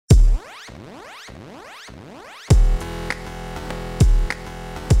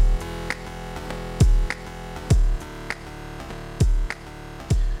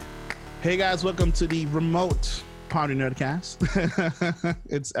Hey guys, welcome to the remote Ponder Nerdcast.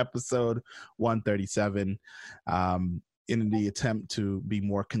 It's episode 137. In the attempt to be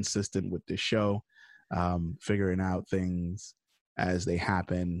more consistent with this show, figuring out things as they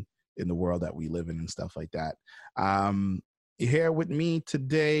happen in the world that we live in and stuff like that. Here with me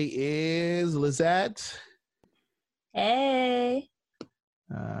today is Lizette. Hey.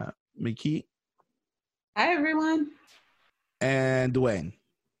 Miki. Hi, everyone. And Dwayne.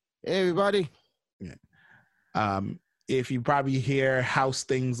 Hey, everybody. Yeah. If you probably hear house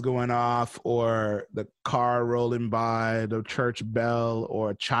things going off or the car rolling by, the church bell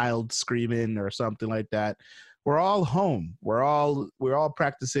or a child screaming or something like that, we're all home. We're all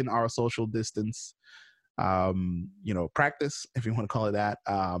practicing our social distance, practice, if you want to call it that.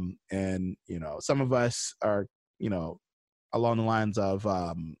 And some of us are, along the lines of,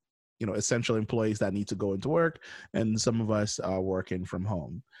 essential employees that need to go into work, and some of us are working from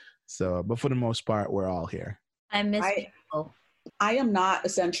home. So, but for the most part, we're all here. I miss people. I am not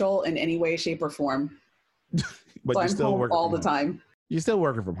essential in any way, shape, or form. But so you're I'm still home working all the home. time. You're still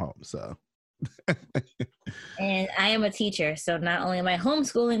working from home, so. And I am a teacher, so not only am I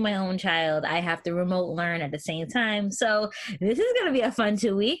homeschooling my own child, I have to remote learn at the same time. So this is going to be a fun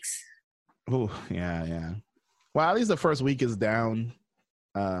 2 weeks. Oh, yeah. Well, at least the first week is down.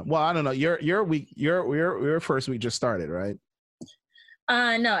 Well, I don't know. Your week, your first week just started, right?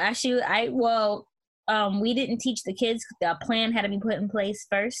 No, actually, we didn't teach the kids. The plan had to be put in place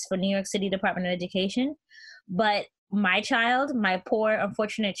first for New York City Department of Education. But my child, my poor,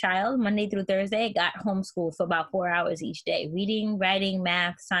 unfortunate child, Monday through Thursday, got homeschooled for about 4 hours each day. Reading, writing,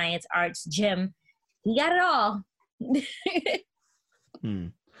 math, science, arts, gym. He got it all.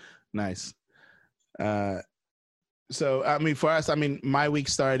 Nice. So, I mean, for us, my week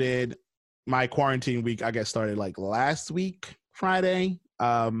started, my quarantine week, I guess, started like last week, Friday,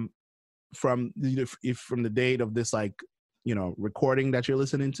 from the date of this, recording that you're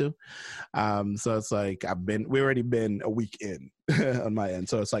listening to. So it's like, we already been a week in on my end.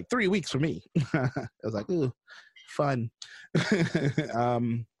 So it's like 3 weeks for me. I was like, ooh, fun. For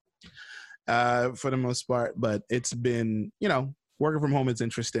the most part, but it's been, working from home is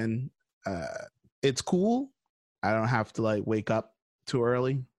interesting. It's cool. I don't have to wake up too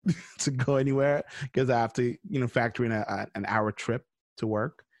early to go anywhere because I have to, factor in an hour trip to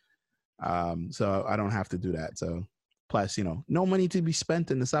work. So I don't have to do that. So plus, no money to be spent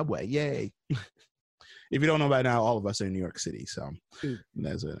in the subway. Yay. If you don't know by now, all of us are in New York City. So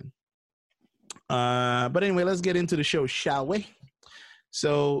that's it. But anyway, let's get into the show, shall we?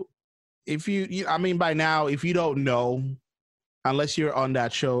 So if by now, if you don't know, unless you're on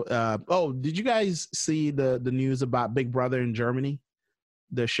that show. Did you guys see the news about Big Brother in Germany?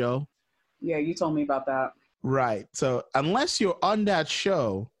 The show? Yeah, you told me about that. Right. So unless you're on that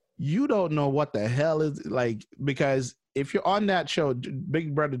show, you don't know what the hell is because if you're on that show,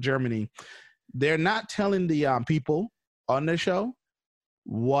 Big Brother Germany, they're not telling the people on the show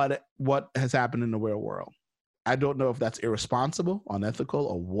what has happened in the real world. I don't know if that's irresponsible, unethical,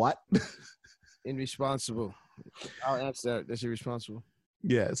 or what. Irresponsible. I'll answer that. That's irresponsible.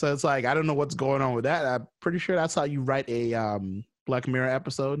 Yeah, so it's like I don't know what's going on with that. I'm pretty sure that's how you write a Black Mirror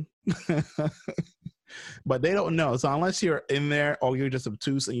episode. But they don't know. So unless you're in there or you're just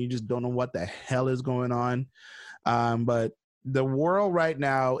obtuse and you just don't know what the hell is going on. But the world right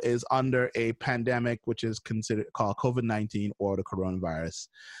now is under a pandemic, which is called COVID-19 or the coronavirus.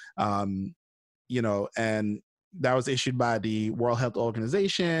 And that was issued by the World Health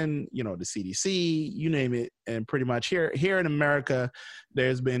Organization, the CDC, you name it. And pretty much here in America,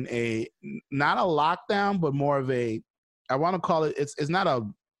 there's been not a lockdown, but more of I want to call it, it's not a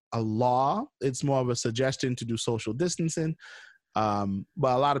law. It's more of a suggestion to do social distancing. But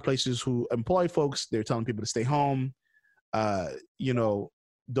a lot of places who employ folks, they're telling people to stay home.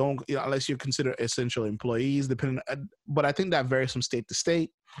 Don't, unless you consider essential employees, but I think that varies from state to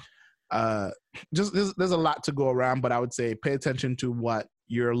state. Just there's a lot to go around, but I would say pay attention to what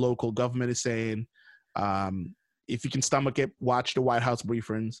your local government is saying. If you can stomach it, watch the White House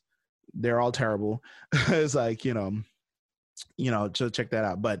briefings. They're all terrible. It's like, to check that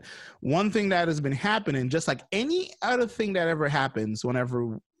out. But one thing that has been happening, just like any other thing that ever happens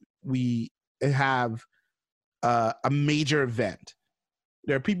whenever we have a major event,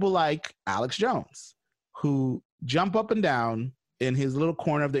 there are people like Alex Jones who jump up and down in his little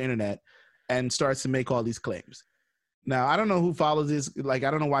corner of the internet and starts to make all these claims. Now, I don't know who follows this. I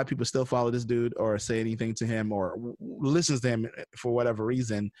don't know why people still follow this dude or say anything to him or listens to him for whatever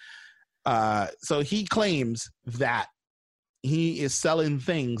reason. So he claims that he is selling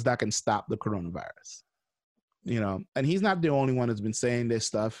things that can stop the coronavirus. And he's not the only one who's been saying this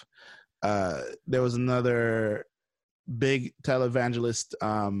stuff. there was another big televangelist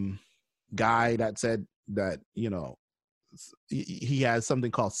guy that said that, you know, he has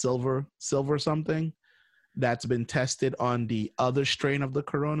something called silver something that's been tested on the other strain of the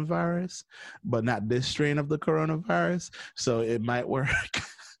coronavirus, but not this strain of the coronavirus. So it might work.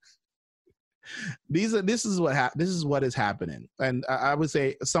 This is what is happening. And I would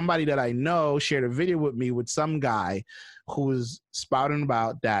say somebody that I know shared a video with me with some guy who was spouting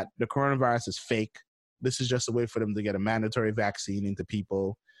about that the coronavirus is fake. This is just a way for them to get a mandatory vaccine into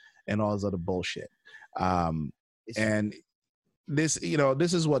people and all this other bullshit. And this, you know,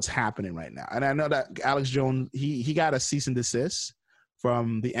 this is what's happening right now. And I know that Alex Jones, he got a cease and desist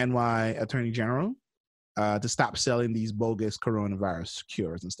from the NY Attorney General to stop selling these bogus coronavirus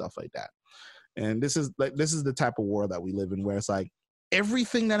cures and stuff like that. And this is the type of world that we live in, where it's like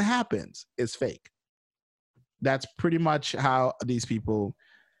everything that happens is fake. That's pretty much how these people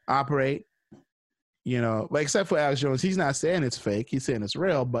operate. You know, but except for Alex Jones, he's not saying it's fake. He's saying it's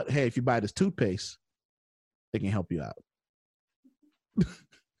real. But hey, if you buy this toothpaste, they can help you out.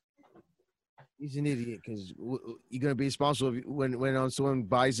 He's an idiot, because you're gonna be responsible when someone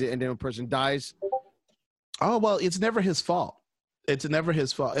buys it and then a person dies. Oh well, it's never his fault. It's never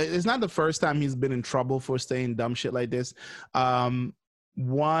his fault. It's not the first time he's been in trouble for saying dumb shit like this.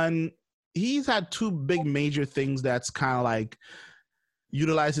 He's had two big major things that's kind of like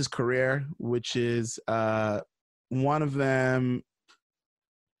utilize his career, which is one of them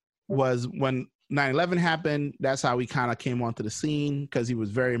was when 9/11 happened. That's how he kind of came onto the scene, because he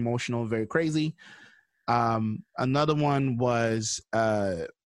was very emotional, very crazy. Another one was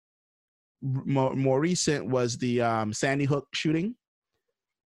more recent was the Sandy Hook shooting.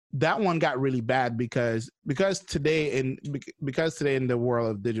 That one got really bad because today in the world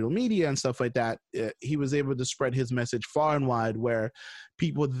of digital media and stuff like that, he was able to spread his message far and wide, where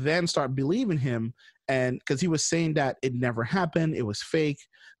people then start believing him. And because he was saying that it never happened, it was fake,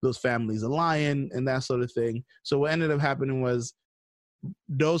 those families are lying, and that sort of thing. So what ended up happening was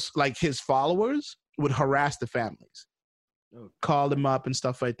those, like, his followers would harass the families, call them up and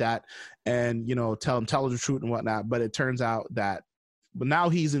stuff like that, and, you know, tell the truth and whatnot. But it turns out that, but now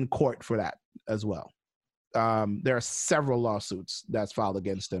he's in court for that as well. There are several lawsuits that's filed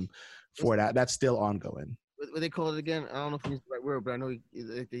against him for that. That's still ongoing. What they call it again? I don't know if it's the right word, but I know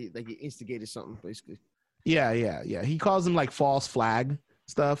he instigated something, basically. Yeah. He calls them like false flag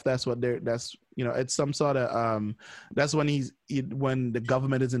stuff. That's what that's, you know, it's some sort of that's when when the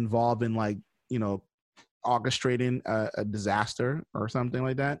government is involved in, like, you know, orchestrating a disaster or something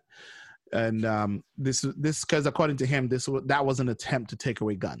like that. And this because according to him, that was an attempt to take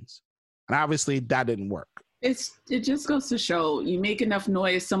away guns, and obviously that didn't work. It just goes to show, you make enough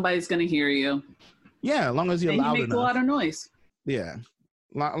noise, somebody's going to hear you. Yeah, as long as you're loud enough. You make a lot of noise. Yeah, as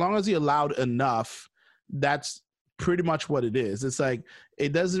long as you're loud enough, that's pretty much what it is. It's like,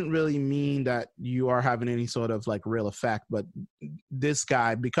 it doesn't really mean that you are having any sort of like real effect. But this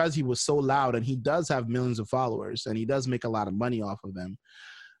guy, because he was so loud, and he does have millions of followers, and he does make a lot of money off of them.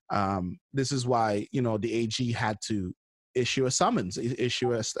 This is why, you know, the AG had to issue a summons,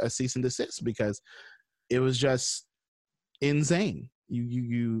 issue a cease and desist, because it was just insane.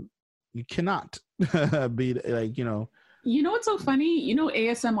 You cannot be like, you know. You know what's so funny? You know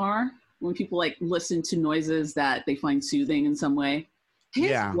ASMR, when people like listen to noises that they find soothing in some way.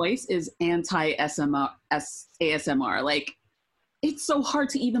 His voice is anti-ASMR. Like, it's so hard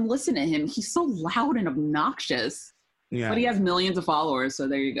to even listen to him. He's so loud and obnoxious. Yeah. But he has millions of followers, so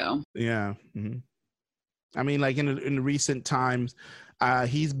there you go. Yeah. Mm-hmm. I mean, like in recent times,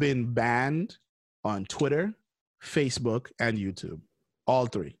 he's been banned on Twitter, Facebook, and YouTube. All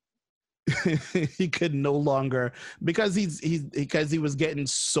three. He could no longer, because he was getting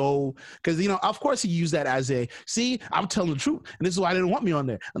so, because, you know, of course he used that as I'm telling the truth, and this is why they didn't want me on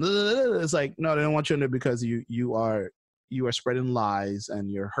there. It's like, no, they don't want you on there because you are spreading lies and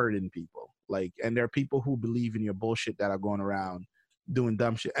you're hurting people. Like, and there are people who believe in your bullshit that are going around doing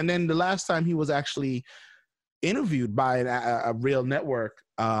dumb shit. And then the last time he was actually interviewed by a real network,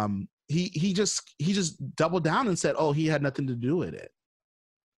 he just doubled down and said, oh, he had nothing to do with it.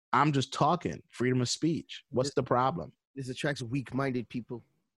 I'm just talking. Freedom of speech. What's the problem? This attracts weak-minded people.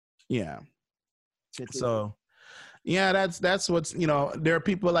 Yeah. So, yeah, that's what's, you know, there are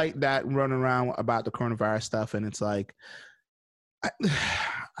people like that running around about the coronavirus stuff, and it's like, I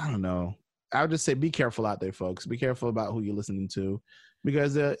don't know. I would just say, be careful out there, folks. Be careful about who you're listening to,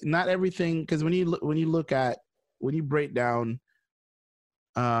 because not everything. Because when you break down,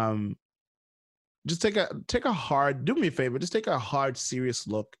 just take a hard. Do me a favor. Just take a hard, serious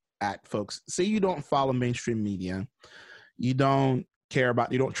look at folks. Say you don't follow mainstream media. You don't care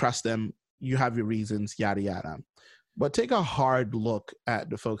about, you don't trust them, you have your reasons, yada, yada. But take a hard look at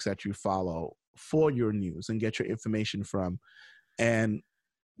the folks that you follow for your news and get your information from, and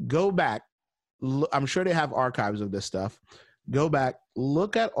go back. I'm sure they have archives of this stuff. Go back,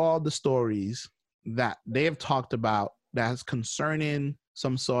 look at all the stories that they have talked about that's concerning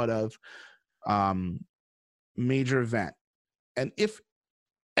some sort of major event. And if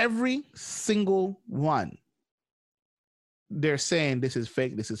every single one, they're saying this is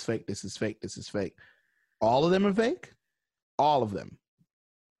fake, this is fake, this is fake, this is fake, all of them are fake, all of them.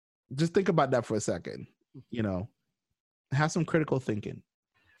 Just think about that for a second. You know, have some critical thinking.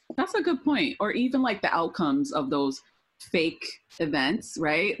 That's a good point. Or even like the outcomes of those fake events,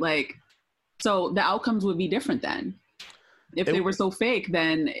 right? Like, so the outcomes would be different then. If they were so fake,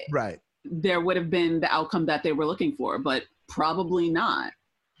 then right, there would have been the outcome that they were looking for, but probably not.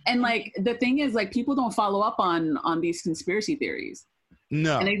 And like, the thing is, like, people don't follow up on these conspiracy theories.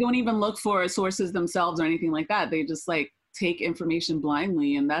 No. And they don't even look for sources themselves or anything like that. They just like take information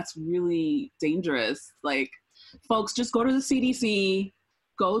blindly, and that's really dangerous. Like, folks, just go to the CDC,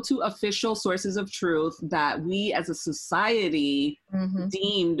 go to official sources of truth that we as a society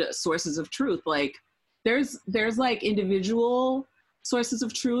deemed sources of truth. Like, there's like individual sources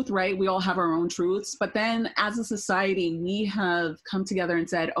of truth, right? We all have our own truths. But then as a society, we have come together and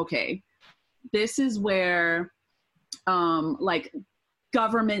said, okay, this is where like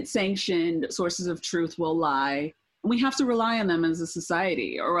government sanctioned sources of truth will lie. We have to rely on them as a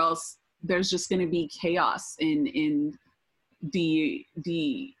society, or else there's just going to be chaos in the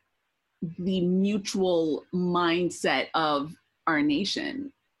mutual mindset of our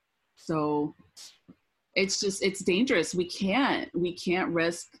nation. So it's dangerous. We can't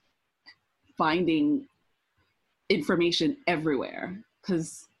risk finding information everywhere,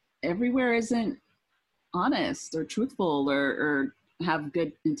 because everywhere isn't honest or truthful or have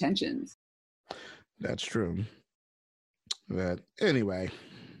good intentions. That's true. But anyway,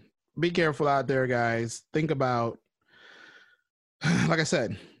 be careful out there, guys. Think about, like I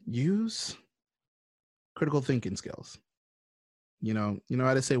said, use critical thinking skills. You know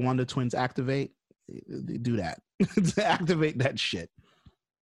how they say Wonder Twins activate? Do that. Activate that shit.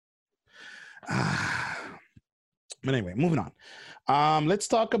 But anyway, moving on. Let's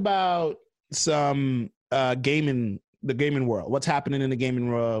talk about some gaming, the gaming world. What's happening in the gaming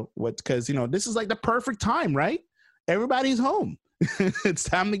world? Because this is like the perfect time, right? Everybody's home. It's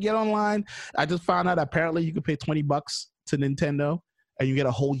time to get online. I just found out apparently you could pay $20 to Nintendo and you get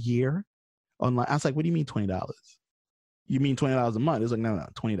a whole year online. I was like, what do you mean $20? You mean $20 a month? It's like, no,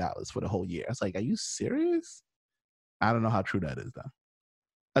 $20 for the whole year. I was like, are you serious? I don't know how true that is, though.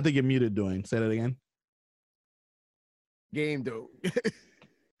 I think you're muted, doing. Say that again. Game, though.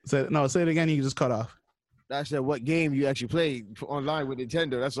 Say it again. You just cut off. I said, what game you actually played online with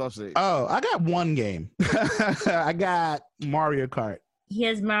Nintendo? That's all I'm saying. Oh, I got one game. I got Mario Kart. He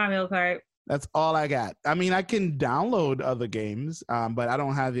has Mario Kart. That's all I got. I mean, I can download other games, but I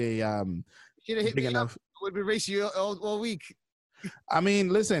don't have a big enough. Would be racing you all week. I mean,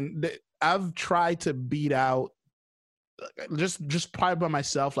 listen, I've tried to beat out just probably by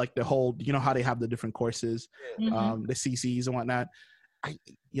myself, like the whole, how they have the different courses, the CCs and whatnot.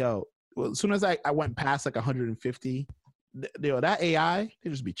 As soon as I went past like 150, that AI, they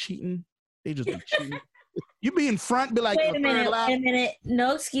just be cheating. You be in front, be like, wait a minute,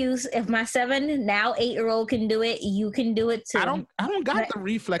 no excuse. If my 7, now 8-year-old can do it, you can do it too. I don't got the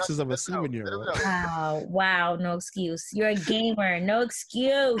reflexes of a 7-year-old. Wow, no excuse. You're a gamer, no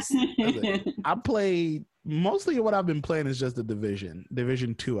excuse. I played, mostly what I've been playing is just the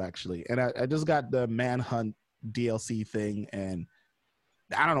Division 2 actually, and I just got the Manhunt DLC thing, and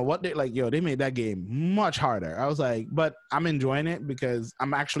I don't know what they made that game much harder. I was like, but I'm enjoying it because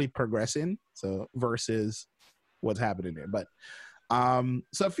I'm actually progressing. So versus what's happening there. But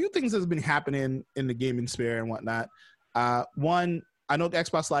so a few things has been happening in the gaming sphere and whatnot. One, I know the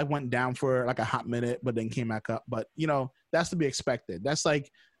Xbox Live went down for like a hot minute, but then came back up. But that's to be expected. That's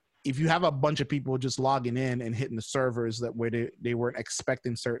like if you have a bunch of people just logging in and hitting the servers that where they weren't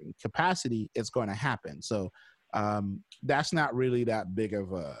expecting certain capacity, it's going to happen. So that's not really that big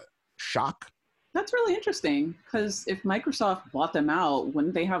of a shock. That's really interesting, because if Microsoft bought them out,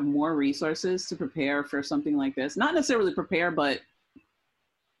 wouldn't they have more resources to prepare for something like this? Not necessarily prepare, but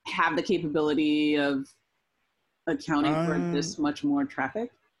have the capability of accounting for this much more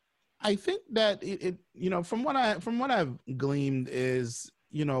traffic? I think that it from what I've gleaned is,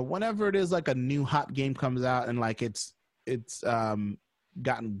 whenever there's like a new hot game comes out and like it's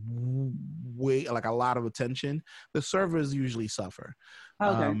gotten way like a lot of attention, the servers usually suffer.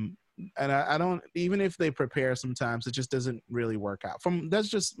 Okay. And I don't, even if they prepare, sometimes it just doesn't really work out. That's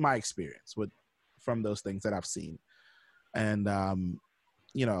just my experience from those things that I've seen. And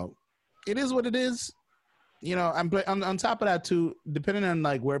you know, it is what it is. You know, I'm on top of that too, depending on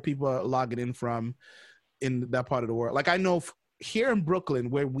like where people are logging in from in that part of the world. Like I know here in Brooklyn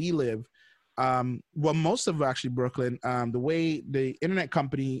where we live, well, most of actually Brooklyn, the way the internet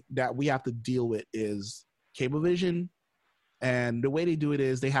company that we have to deal with is Cablevision. And the way they do it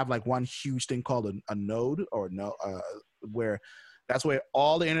is they have like one huge thing called a node where that's where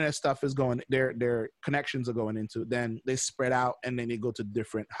all the internet stuff is going. Their connections are going into. Then they spread out and then they go to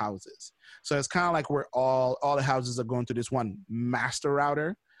different houses. So it's kind of like where all the houses are going to this one master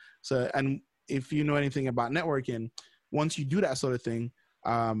router. So, and if you know anything about networking, once you do that sort of thing,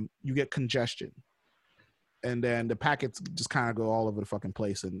 you get congestion. And then the packets just kind of go all over the fucking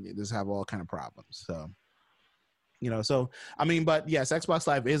place and you just have all kind of problems. So, you know, so, I mean, but yes, Xbox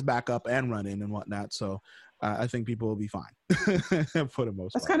Live is back up and running and whatnot. So I think people will be fine for the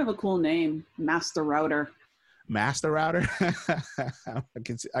most part. That's kind of a cool name, Master Router. Master Router?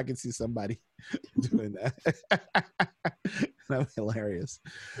 I can see somebody doing that. That's hilarious.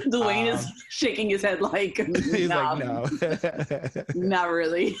 Dwayne is shaking his head like, he's like, no. Not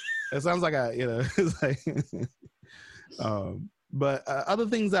really. It sounds like it's like, but other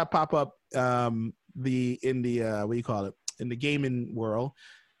things that pop up, in the gaming world,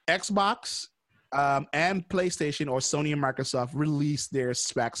 Xbox and PlayStation or Sony and Microsoft released their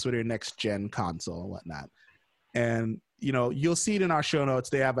specs for their next gen console and whatnot. And you know, you'll see it in our show notes.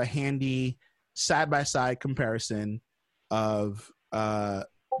 They have a handy side-by-side comparison of the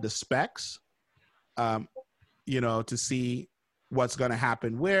specs, you know, to see what's going to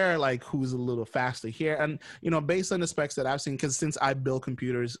happen where, like who's a little faster here. And, you know, based on the specs that I've seen, because since I build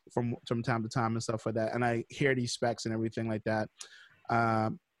computers from time to time and stuff like that, and I hear these specs and everything like that,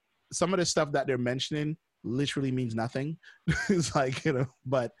 some of the stuff that they're mentioning literally means nothing. It's like, you know,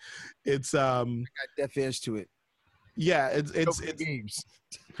 but it's got deaf ears to it. Yeah, it's games.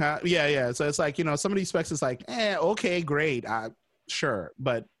 Yeah. So it's like, you know, some of these specs is like, okay, great, sure.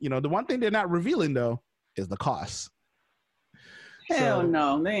 But you know, the one thing they're not revealing though is the cost. Hell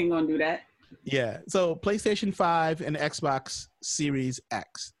no, they ain't gonna do that. Yeah. So PlayStation 5 and Xbox Series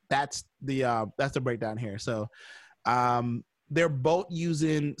X. That's the breakdown here. So they're both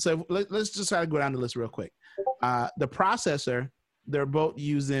using, so let's just try to go down the list real quick. The processor, they're both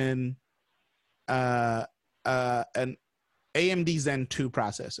using an AMD Zen 2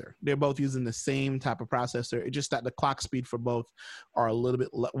 processor. They're both using the same type of processor. It's just that the clock speed for both are a little bit,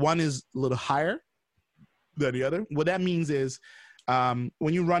 one is a little higher than the other. What that means is when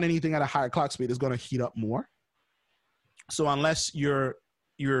you run anything at a higher clock speed, it's going to heat up more. So unless your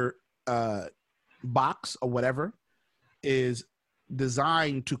box or whatever is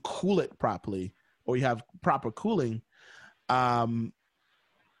designed to cool it properly, or you have proper cooling,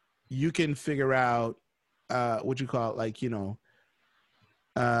 you can figure out what you call it, like, you know,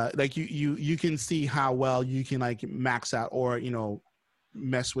 like you can see how well you can like max out or, you know,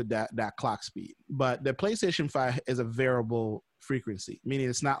 mess with that clock speed. But the PlayStation 5 is a variable frequency, meaning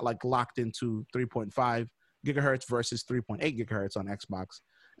it's not like locked into 3.5 gigahertz versus 3.8 gigahertz on Xbox.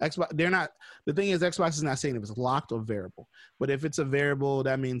 They're not, the thing is, Xbox is not saying if it's locked or variable, but if it's a variable,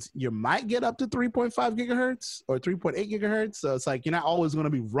 that means you might get up to 3.5 gigahertz or 3.8 gigahertz. So it's like, you're not always going to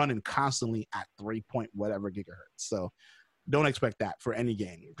be running constantly at 3 point whatever gigahertz. So don't expect that for any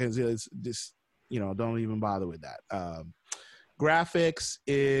game, because it's just, you know, don't even bother with that. Graphics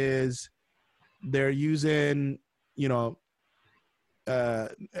is, they're using, you know,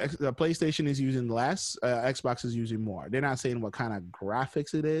 the PlayStation is using less, Xbox is using more. They're not saying what kind of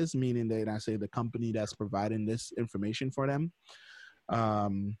graphics it is, meaning they're not saying the company that's providing this information for them.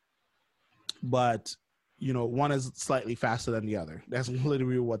 But, you know, one is slightly faster than the other. That's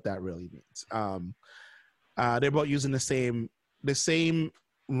literally what that really means. They're both using the same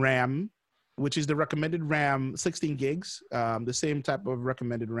RAM, which is the recommended RAM, 16 gigs, the same type of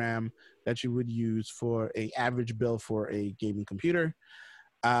recommended RAM that you would use for an average build for a gaming computer.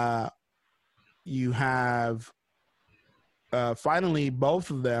 You have, finally, both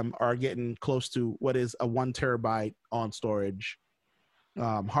of them are getting close to what is a 1 terabyte on storage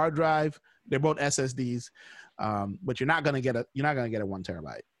hard drive. They're both SSDs, but you're not gonna get a 1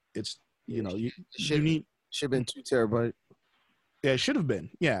 terabyte. It's, you know, you need, should have been 2 terabyte. Yeah, it should have been.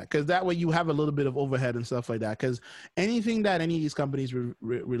 Yeah, because that way you have a little bit of overhead and stuff like that. Because anything that any of these companies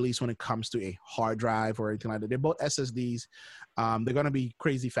release when it comes to a hard drive or anything like that, they're both SSDs. They're going to be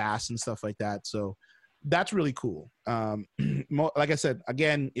crazy fast and stuff like that. So that's really cool. Like I said,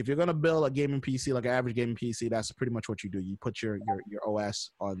 again, if you're gonna build a gaming PC, like an average gaming PC, that's pretty much what you do. You put your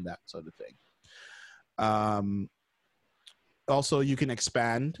OS on that sort of thing. Also, you can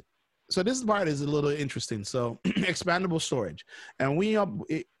expand. So this part is a little interesting. So expandable storage, and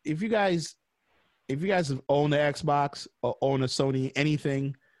if you guys have owned the Xbox or own a Sony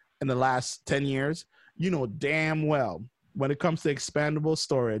anything in the last 10 years, you know damn well when it comes to expandable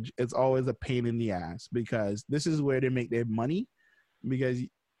storage, it's always a pain in the ass because this is where they make their money because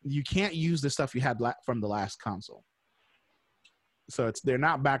you can't use the stuff you had from the last console. So they're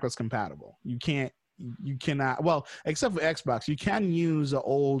not backwards compatible. You cannot, well, except for Xbox, you can use an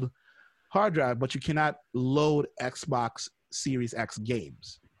old hard drive, but you cannot load Xbox Series X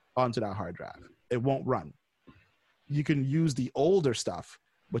games onto that hard drive. It won't run. You can use the older stuff,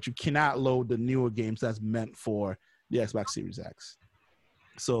 but you cannot load the newer games that's meant for the Xbox Series X.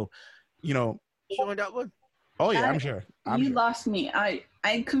 So, Showing that one? Oh yeah, I'm sure. You lost me.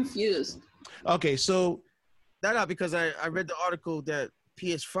 I'm confused. Okay, so No, because I read the article that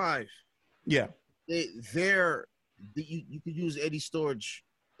PS5. Yeah. You could use any storage.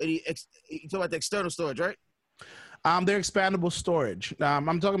 You talking about the external storage, right? They're expandable storage.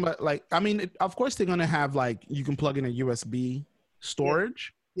 I'm talking about of course they're gonna have you can plug in a USB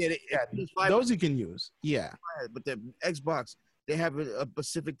storage. Yeah, those you can use. Yeah, but the Xbox they have a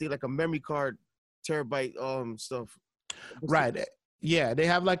specific thing like a memory card terabyte stuff. Right. Yeah, they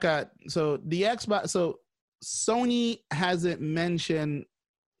have so the Xbox. So Sony hasn't mentioned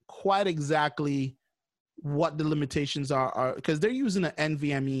quite exactly what the limitations are because they're using an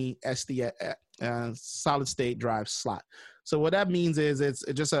NVMe SD solid state drive slot. So what that means is it's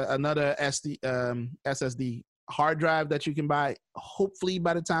just another SSD hard drive that you can buy. Hopefully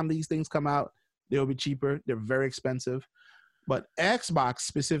by the time these things come out, they'll be cheaper. They're very expensive. But Microsoft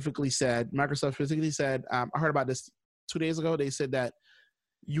specifically said, I heard about this 2 days ago. They said that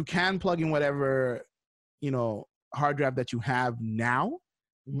you can plug in whatever, hard drive that you have now,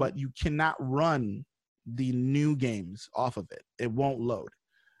 but you cannot run the new games off of it. It won't load.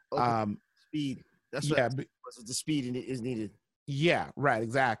 Okay. Speed. That's what the speed is needed. Yeah, right.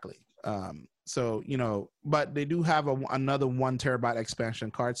 Exactly. So, but they do have another 1 terabyte expansion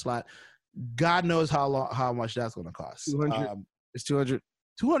card slot. God knows how much that's going to cost. 200. It's $200.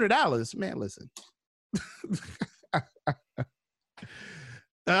 $200, man. Listen.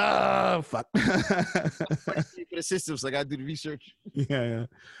 Oh fuck. For the systems, I do the research. Yeah.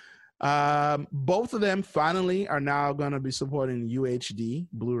 Both of them finally are now going to be supporting UHD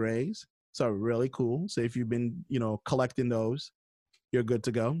Blu-rays. So really cool. So if you've been, collecting those, you're good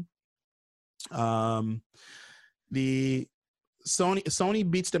to go. The Sony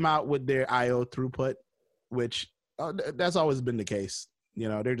beats them out with their IO throughput, which that's always been the case.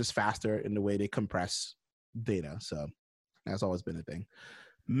 They're just faster in the way they compress data. So that's always been a thing.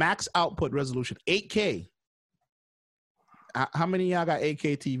 Max output resolution, 8K. How many of y'all got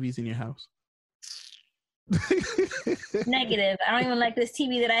 8K TVs in your house? Negative. I don't even like this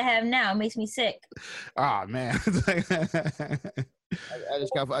TV that I have now. It makes me sick. Oh man. I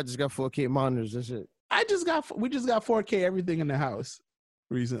just got 4K monitors. That's it. We just got 4K everything in the house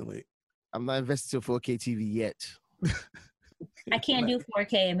recently. I'm not invested to a 4K TV yet. I can't do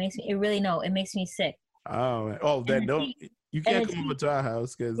 4K. It makes me sick. Oh, you can't come over to our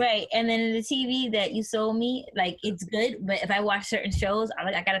house because right. And then the TV that you sold me, it's good, but if I watch certain shows, I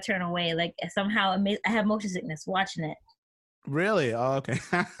gotta turn away. Somehow I have motion sickness watching it. Really? Oh, okay.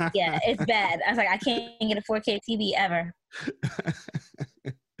 Yeah, it's bad. I was I can't get a 4K TV ever.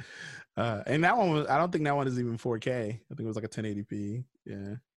 And that one I don't think that one is even 4K. I think it was a 1080p.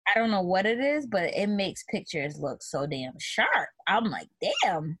 Yeah. I don't know what it is, but it makes pictures look so damn sharp. I'm like,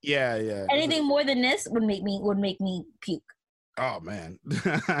 damn. Yeah. Anything more than this would make me puke. Oh man.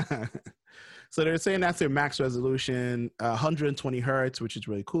 So they're saying that's their max resolution, 120 hertz, which is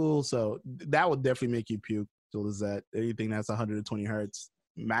really cool. So that would definitely make you puke. So is that anything that's 120 hertz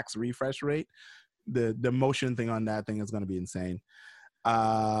max refresh rate? The motion thing on that thing is going to be insane.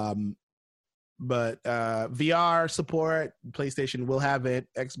 But VR support, PlayStation will have it.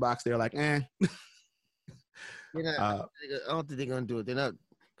 Xbox, they're like, eh. I don't think they're gonna do it. They're not,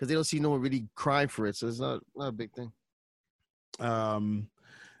 because they don't see no one really crying for it, so it's not a big thing.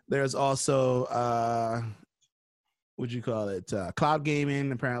 There's also what'd you call it? Cloud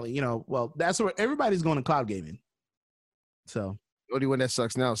gaming. Apparently, that's where everybody's going to cloud gaming. So the only one that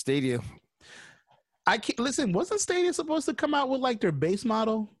sucks now, Stadia. I can't listen. Wasn't Stadia supposed to come out with their base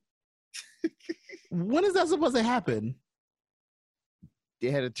model? When is that supposed to happen?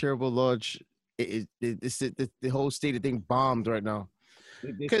 They had a terrible launch. The whole Stadia thing bombed right now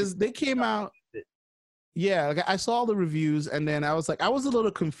because they came out. Yeah, like I saw the reviews, and then I was like, I was a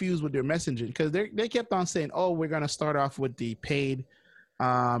little confused with their messaging because they kept on saying, "Oh, we're gonna start off with the paid."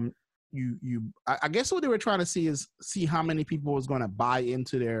 Um, I guess what they were trying to see how many people was going to buy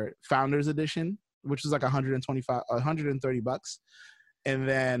into their Founders Edition, which is like 125, $130, and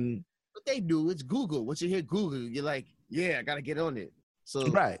then What they do, it's Google. Once you hear Google, you're like, yeah, I gotta get on it. So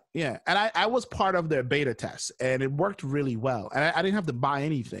right, yeah, and I was part of their beta test, and it worked really well, and I didn't have to buy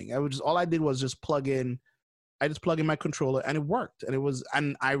anything. I was just all I did was just plug in. I just plug in my controller, and it worked, and it was,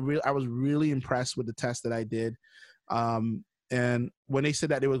 and I was really impressed with the test that I did. And when they said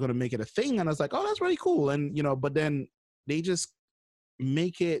that they were going to make it a thing, and I was like, oh, that's really cool, and but then they just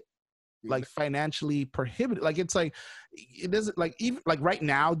make it like financially prohibitive. Like it's like it doesn't like even like right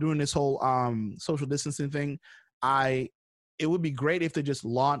now during this whole social distancing thing, it would be great if they just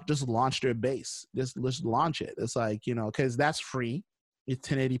launch their base. Just launch it. It's like, because that's free. It's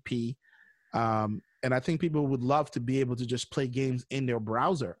 1080p. And I think people would love to be able to just play games in their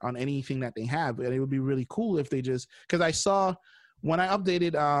browser on anything that they have. And it would be really cool if they just, because I saw when I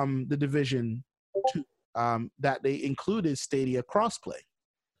updated the Division 2, that they included Stadia crossplay.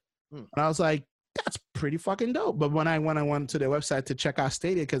 And I was like, that's pretty fucking dope. But when I went to their website to check out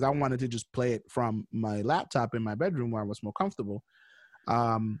Stadia, because I wanted to just play it from my laptop in my bedroom where I was more comfortable,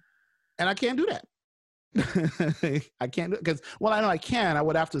 and I can't do that. I can't do it because, well, I know I can. I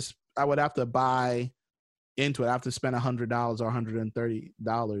would have to buy into it. I have to spend $100 or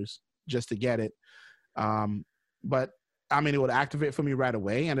 $130 just to get it. But I mean, it would activate for me right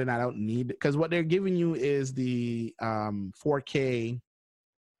away, and then I don't need it because what they're giving you is the 4K.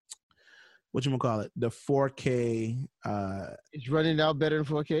 Whatchamacallit, the 4K. It's running out better than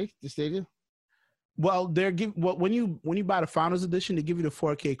 4K, the Stadia? Well, when you buy the Founders Edition, they give you the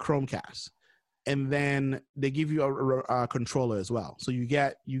 4K Chromecast, and then they give you a controller as well. So you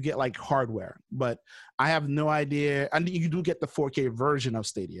get like hardware, but I have no idea. And you do get the 4K version of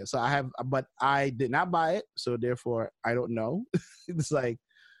Stadia. So but I did not buy it, so therefore I don't know. It's like,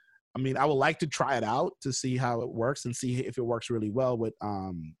 I mean, I would like to try it out to see how it works and see if it works really well with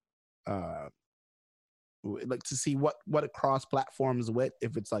like to see what it cross platforms with,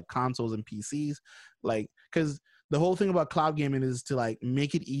 if it's like consoles and PCs, like, because the whole thing about cloud gaming is to like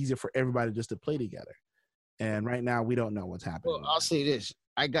make it easier for everybody just to play together, and right now we don't know what's happening. Well, I'll say this: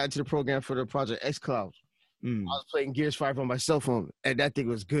 I got into the program for the Project xCloud. I was playing Gears 5 on my cell phone, and that thing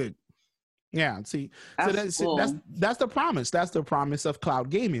was good. Yeah, see, that's so cool. that's the promise. That's the promise of cloud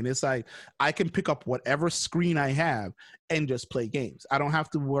gaming. It's like I can pick up whatever screen I have and just play games. I don't have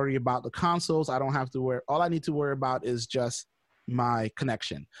to worry about the consoles. I don't have to worry. All I need to worry about is just my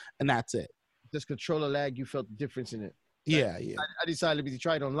connection, and that's it. Just controller lag, you felt the difference in it. Yeah. I decided to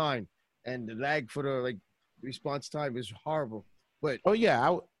try it online, and the lag for the response time is horrible. But oh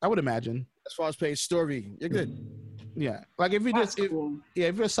yeah, I would imagine. As far as playing story, you're good. Yeah, like if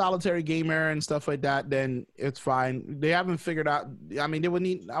you're a solitary gamer and stuff like that, then it's fine. They haven't figured out. I mean, they would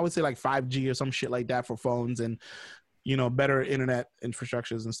need, I would say, like 5G or some shit like that for phones, and better internet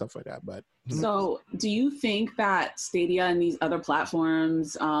infrastructures and stuff like that. But so, do you think that Stadia and these other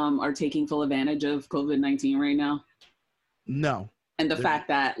platforms are taking full advantage of COVID-19 right now? No. And the fact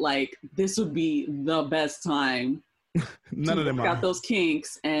that like this would be the best time none of them work are. out those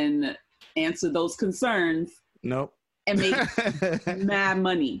kinks and answer those concerns. Nope. And make mad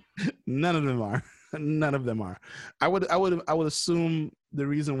money. None of them are. None of them are. I would assume the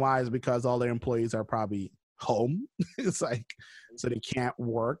reason why is because all their employees are probably home. It's like, so they can't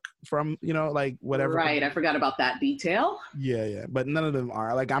work from, like whatever. Right. I forgot about that detail. Yeah. But none of them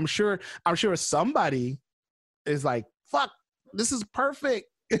are. Like, I'm sure somebody is like, fuck, this is perfect.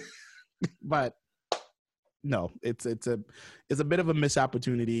 But no, it's a bit of a missed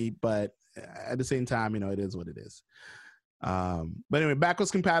opportunity, but at the same time, it is what it is. But anyway,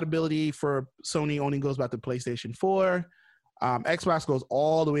 backwards compatibility for Sony only goes back to PlayStation 4. Xbox goes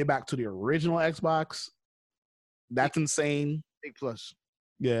all the way back to the original Xbox. That's insane. Big plus.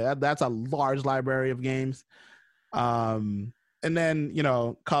 Yeah, that's a large library of games. And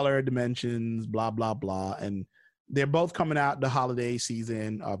then, color, dimensions, blah, blah, blah. And they're both coming out the holiday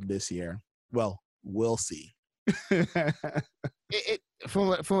season of this year. Well, we'll see. From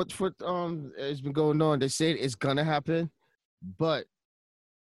what has been going on, they say it's gonna happen, but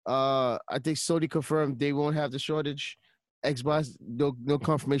I think Sony confirmed they won't have the shortage. Xbox, no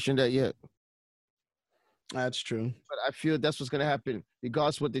confirmation of that yet. That's true. But I feel that's what's gonna happen.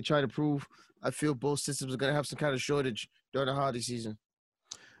 Regardless of what they try to prove, I feel both systems are gonna have some kind of shortage during the holiday season.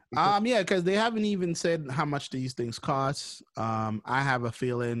 Yeah, because they haven't even said how much these things cost. I have a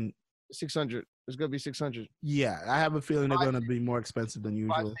feeling 600. It's gonna be 600. Yeah, I have a feeling they're gonna be more expensive than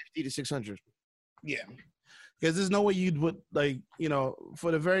usual. 550 to 600. Yeah. Because there's no way you'd would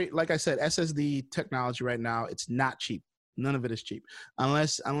for the like I said, SSD technology right now, it's not cheap. None of it is cheap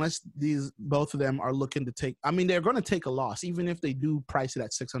unless these both of them are looking to take. I mean, they're going to take a loss even if they do price it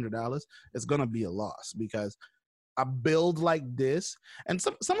at $600. It's going to be a loss because a build like this and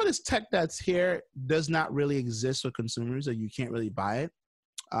some of this tech that's here does not really exist for consumers, or you can't really buy it.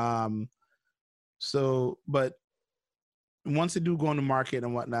 But once they do go on the market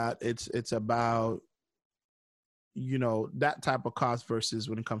and whatnot, it's about that type of cost versus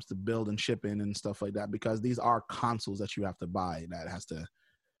when it comes to build and shipping and stuff like that, because these are consoles that you have to buy that has to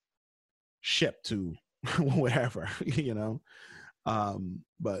ship to wherever,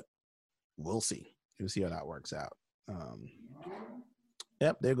 but we'll see how that works out.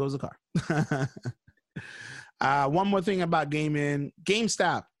 Yep, there goes the car. One more thing about gaming.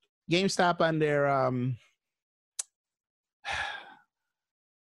 GameStop and their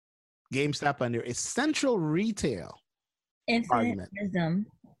GameStop and their essential retail Infinite wisdom.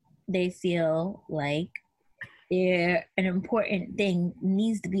 They feel like they're an important thing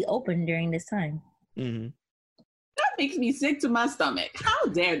needs to be open during this time. Mm-hmm. That makes me sick to my stomach. How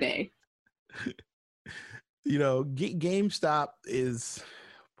dare they? GameStop is,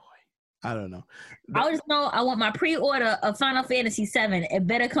 I don't know. I just know I want my pre-order of Final Fantasy VII. It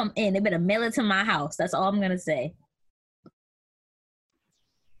better come in. It better mail it to my house. That's all I'm gonna say.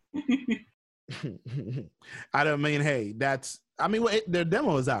 I don't mean, hey, their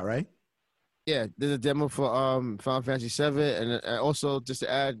demo is out, right? Yeah, there's a demo for Final Fantasy VII, and also just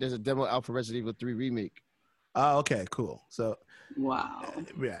to add, there's a demo out for Resident Evil 3 Remake. Oh, okay, cool. So, wow.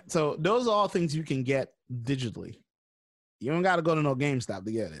 Yeah, so those are all things you can get digitally. You don't got to go to no GameStop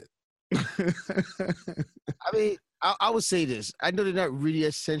to get it. I mean, I would say this. I know they're not really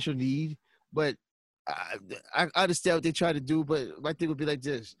essential need, but I understand what they try to do. But my thing would be like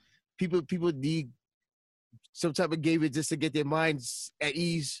this: people need some type of gaming just to get their minds at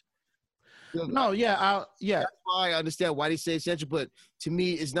ease. No, yeah. That's why I understand why they say essential, but to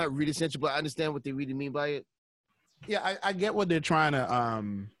me, it's not really essential. But I understand what they really mean by it. Yeah, I get what they're trying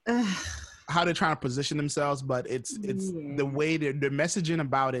to how they're trying to position themselves, but it's the way they're messaging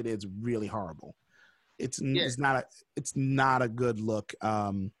about it is really horrible. It's not a good look.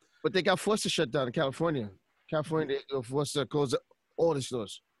 But they got forced to shut down in California. They were forced to close all the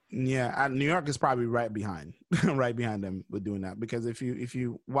stores. Yeah, New York is probably right behind them with doing that, because if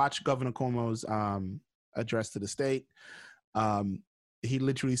you watch Governor Cuomo's address to the state, he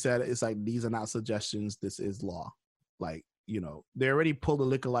literally said it's like, these are not suggestions, this is law. Like, they already pulled a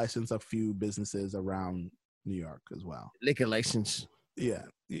liquor license of few businesses around New York as well. Liquor license. Yeah,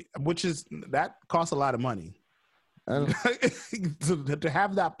 that costs a lot of money. To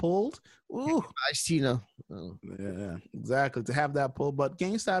have that pulled. Ooh. Ice tea now. Oh. Yeah, exactly. To have that pulled. But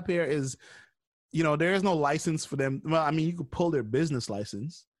GameStop here is, there is no license for them. Well, I mean, you could pull their business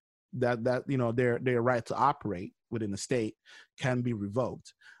license. That their right to operate within the state can be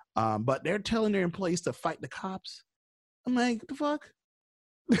revoked. But they're telling their employees to fight the cops. I'm like, the fuck?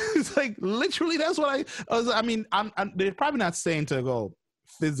 It's like, literally, that's what they're probably not saying to go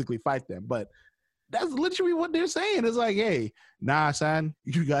physically fight them, but that's literally what they're saying. It's like, hey, nah, son,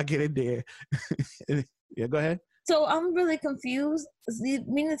 you gotta get in there. Yeah, go ahead. So I'm really confused. You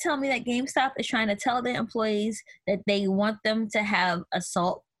mean to tell me that GameStop is trying to tell their employees that they want them to have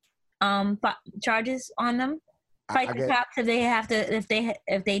assault charges on them? Fight the cops if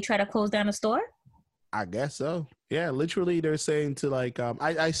they try to close down a store? I guess so. Yeah, literally, they're saying to like,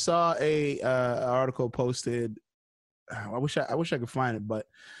 I saw a article posted. I wish I could find it, but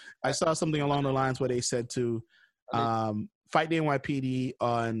I saw something along the lines where they said to fight the NYPD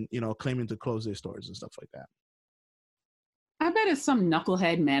on claiming to close their stores and stuff like that. I bet it's some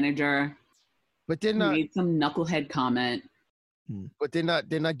knucklehead manager. But they're not made some knucklehead comment. But they're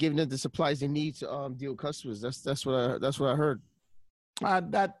not giving them the supplies they need to deal with customers. That's what I heard.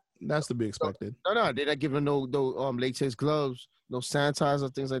 That's to be expected. No, they're not giving no latex gloves, no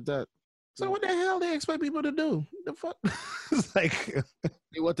sanitizer, things like that. So what the hell they expect people to do? The fuck? It's like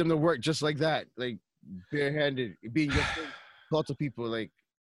they want them to work just like that, like barehanded, being your talk to people like.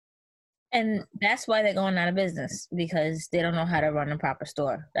 And that's why they're going out of business, because they don't know how to run a proper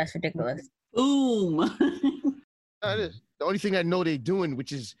store. That's ridiculous. Boom. That is the only thing I know they're doing,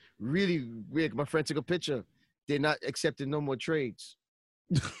 which is really weird. My friend took a picture. They're not accepting no more trades.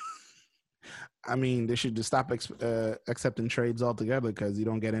 I mean, they should just stop accepting trades altogether, because you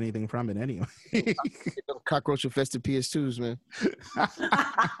don't get anything from it anyway. Cockroach infested PS2s, man.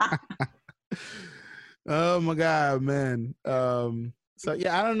 Oh my God, man. So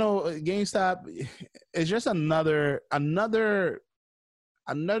yeah, I don't know. GameStop is just another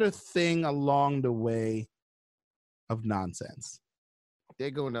another thing along the way of nonsense. They're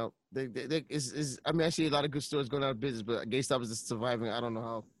going out. I mean, I see a lot of good stores going out of business, but GameStop is just surviving. I don't know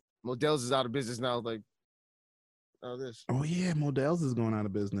how. Modell's is out of business now. Like, this. Oh yeah, Modell's is going out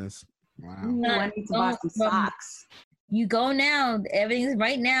of business. Wow. Ooh, I need to buy some socks. You go now, everything's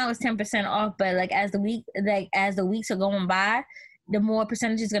right now is 10% off, but like as the weeks are going by, the more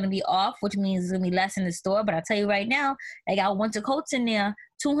percentage is gonna be off, which means it's gonna be less in the store. But I tell you right now, they got winter coats in there,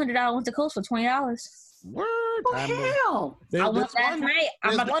 $200 winter coats for $20. Word. Oh hell! I went last night.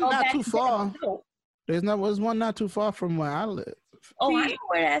 I'm about to go back too far. There's one not too far from where I live. Oh, I know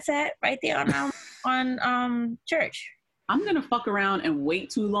where that's at, right there on Church. I'm gonna fuck around and wait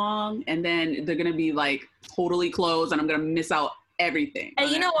too long, and then they're gonna be like totally closed, and I'm gonna miss out everything.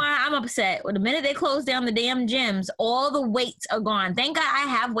 And you know why I'm upset? Well, the minute they close down the damn gyms, all the weights are gone. Thank God I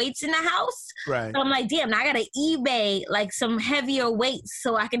have weights in the house. Right. So I'm like, damn, now I gotta eBay like some heavier weights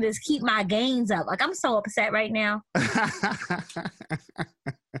so I can just keep my gains up. Like I'm so upset right now.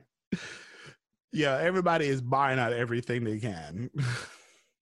 Yeah, everybody is buying out everything they can.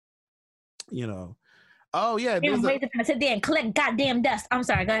 You know. Oh yeah, I sit there and collect goddamn dust. I'm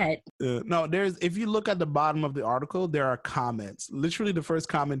sorry. Go ahead. No, if you look at the bottom of the article, there are comments. Literally, the first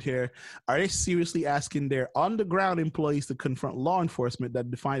comment here: are they seriously asking their underground employees to confront law enforcement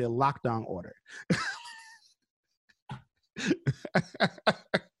that defined a lockdown order?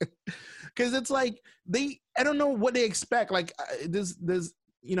 Because it's like I don't know what they expect. Like there's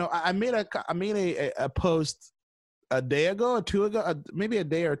I made a post a day ago or two ago, maybe a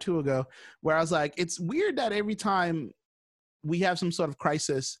day or two ago, where I was like, it's weird that every time we have some sort of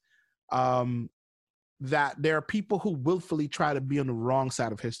crisis, that there are people who willfully try to be on the wrong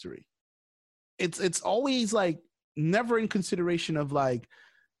side of history. It's always like never in consideration of like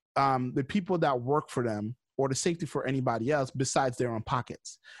the people that work for them or the safety for anybody else besides their own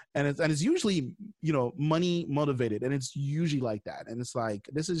pockets. And it's usually, money motivated, and it's usually like that. And it's like,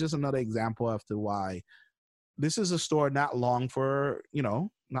 this is just another example as to why this is a store not long for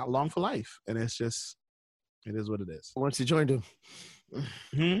life. And it is what it is. Once you joined them,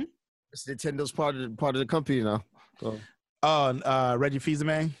 Hmm? it's Nintendo's part of the company now. So. Reggie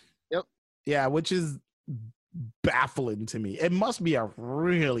Fils-Aimé? Yep. Yeah, which is baffling to me. It must be a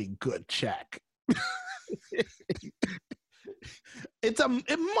really good check.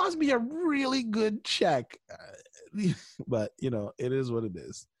 It must be a really good check. But it is what it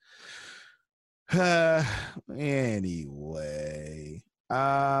is. Anyway,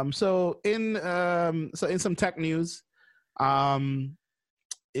 so in some tech news,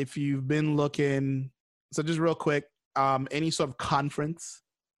 if you've been looking, so just real quick, any sort of conference,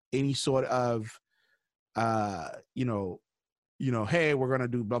 any sort of hey, we're gonna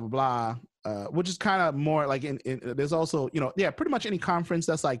do blah blah blah, which is kind of more like in there's also pretty much any conference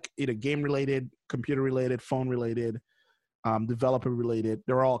that's like either game related, computer related, phone related, developer related,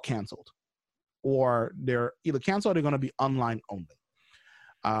 they're all canceled. Or they're either canceled or they're going to be online only.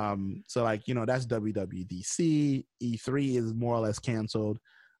 So like, that's WWDC, E3 is more or less canceled.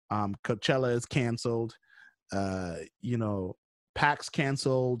 Coachella is canceled. PAX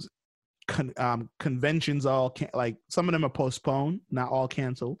canceled. Conventions all like some of them are postponed, not all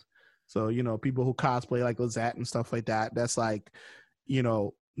canceled. So, people who cosplay like Lizette and stuff like that, that's like, none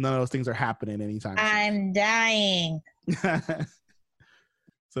of those things are happening anytime soon. I'm dying.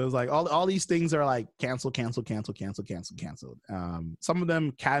 So it's like all these things are like canceled. Some of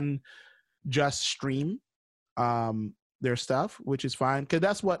them can just stream their stuff, which is fine, because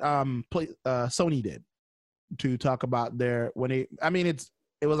that's what Sony did to talk about it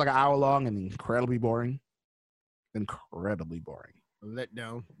was like an hour long and incredibly boring. Let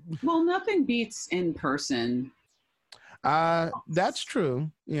down. Well, nothing beats in person. That's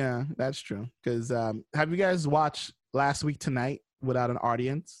true. Yeah, that's true. Because have you guys watched Last Week Tonight without an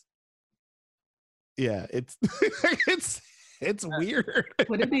audience? Yeah, it's it's weird.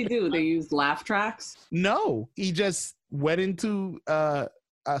 What did they do? They used laugh tracks? No, he just went into a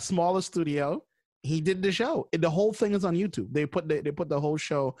smaller studio. He did the show. The whole thing is on YouTube. They put the whole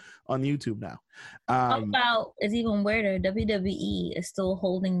show on YouTube now. How about, it's even weirder, WWE is still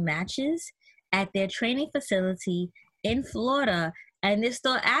holding matches at their training facility in Florida, and they're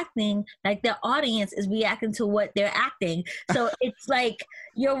still acting like their audience is reacting to what they're acting. So it's like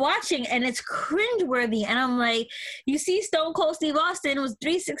you're watching and it's cringeworthy. And I'm like, you see Stone Cold Steve Austin was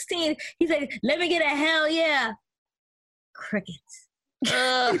 316. He's like, let me get a hell yeah. Crickets.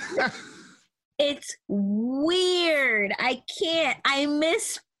 It's weird. I can't. I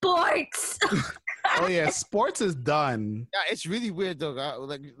miss sports. Oh yeah, sports is done. Yeah, it's really weird though.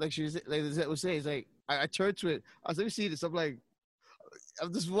 Like she was saying, it's like I turned to it. I was, let me see this. I'm like,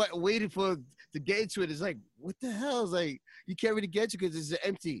 I'm just waiting for to get into it. It's like, what the hell? It's like you can't really get to because it's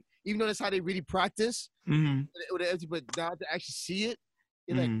empty. Even though that's how they really practice with the empty, but now to actually see it,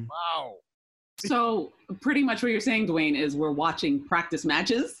 you're like, wow. So pretty much what you're saying, Dwayne, is we're watching practice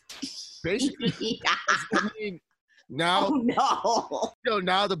matches. Basically, I mean, now,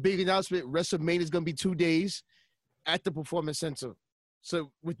 now the big announcement: WrestleMania is gonna be 2 days at the Performance Center,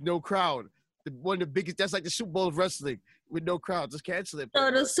 so with no crowd. One of the biggest. That's like the Super Bowl of wrestling with no crowd. Just cancel it. So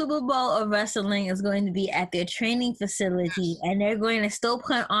the Super Bowl of wrestling is going to be at their training facility, and they're going to still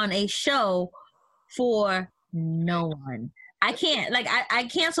put on a show for no one. I can't, like, I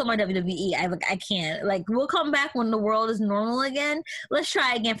cancel my WWE. I can't. Like, we'll come back when the world is normal again. Let's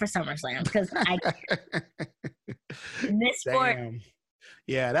try again for SummerSlam because I can't. In this sport. Damn.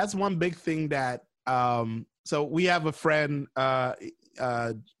 Yeah, that's one big thing that. So we have a friend,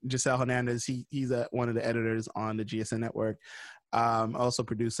 Giselle Hernandez. He's one of the editors on the GSN network, also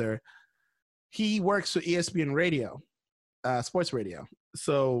producer. He works for ESPN Radio, sports radio.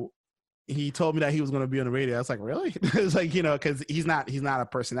 So he told me that he was going to be on the radio. I was like, really? It's like, because he's not a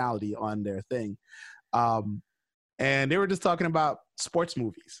personality on their thing. And they were just talking about sports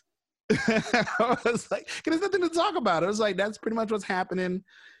movies. I was like, there's nothing to talk about. It was like, that's pretty much what's happening.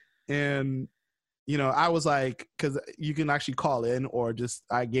 And, I was like, because you can actually call in or just,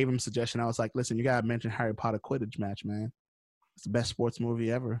 I gave him a suggestion. I was like, listen, you got to mention Harry Potter Quidditch match, man. It's the best sports movie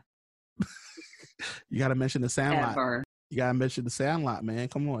ever. You got to mention The Sandlot. Ever. You got to mention The Sandlot, man.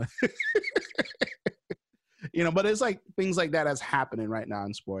 Come on. But it's like things like that that's happening right now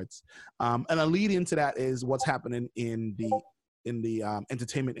in sports. And a lead into that is what's happening in the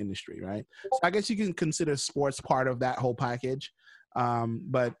entertainment industry, right? So I guess you can consider sports part of that whole package.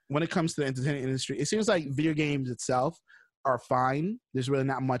 But when it comes to the entertainment industry, it seems like video games itself are fine. There's really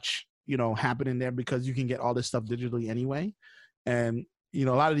not much, happening there because you can get all this stuff digitally anyway. And, a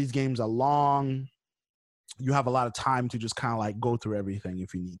lot of these games are long. You have a lot of time to just kind of like go through everything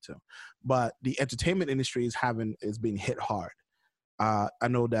if you need to. But the entertainment industry is being hit hard. I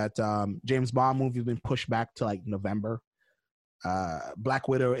know that James Bond movie has been pushed back to like November. Black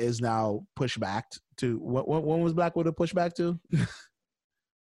Widow is now pushed back to when was Black Widow pushed back to?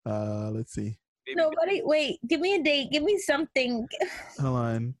 Let's see. Nobody, wait, give me a date. Give me something. Hold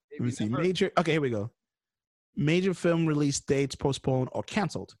on. Let me see. Okay, here we go. Major film release dates postponed or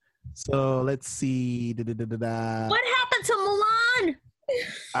canceled. So let's see. What happened to Mulan?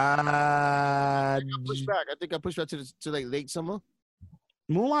 I pushed back. I think I pushed back to like late summer.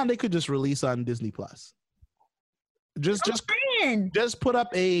 Mulan, they could just release on Disney Plus. Just put up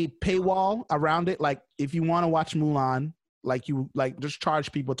a paywall around it. Like if you want to watch Mulan, just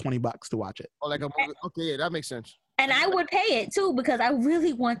charge people $20 to watch it. Oh, like a movie. Okay, yeah, that makes sense. And I would pay it too because I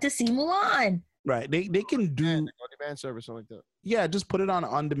really want to see Mulan. Right. They can do on-demand service, something like that. Yeah, just put it on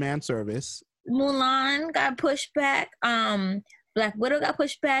an on-demand service. Mulan got pushed back. Black Widow got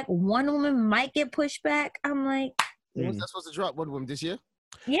pushed back. Wonder Woman might get pushed back. I'm like, when's that supposed to drop? Wonder Woman this year?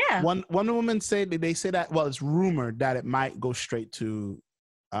 Yeah. Wonder Woman say that. Well, it's rumored that it might go straight to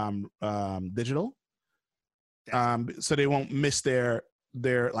digital. So they won't miss their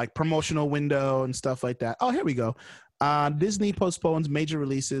like promotional window and stuff like that. Oh, here we go. Disney postpones major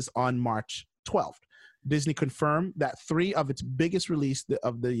releases on March 12th. Disney confirmed that 3 of its biggest releases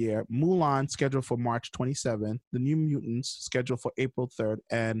of the year, Mulan scheduled for March 27th, The New Mutants scheduled for April 3rd,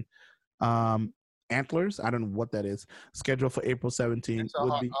 and Antlers, I don't know what that is, scheduled for April 17th. It's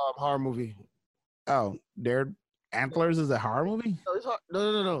a horror movie. Oh, Antlers is a horror movie?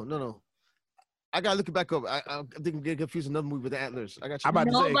 No. I gotta look it back up. I think I'm getting confused with another movie with the Antlers. I got you.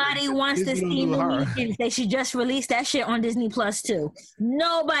 Nobody wants to see New Mutants. They should just release that shit on Disney Plus too.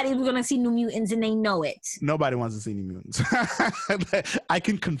 Nobody's gonna see New Mutants, and they know it. Nobody wants to see New Mutants. I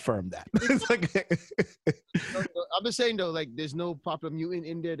can confirm that. I'm just saying though, like there's no popular mutant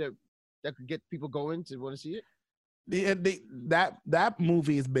in there that could get people going to want to see it. That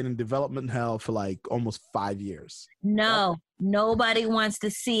movie has been in development hell for like almost 5 years. No, nobody wants to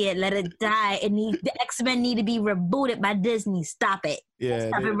see it. Let it die. The X-Men need to be rebooted by Disney. Stop it. Yeah,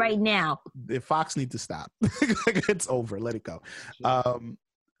 stop it right now. The Fox need to stop. It's over. Let it go.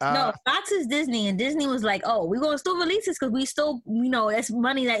 No, Fox is Disney, and Disney was like, "Oh, we're gonna still release this because we still, that's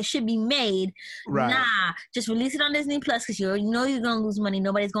money that should be made." Right. Nah, just release it on Disney Plus because you're gonna lose money.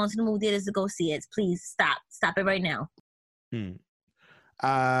 Nobody's going to the movie theaters to go see it. Please stop it right now.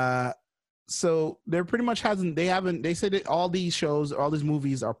 So there pretty much they said that all these shows, all these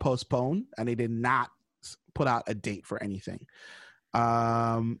movies are postponed, and they did not put out a date for anything.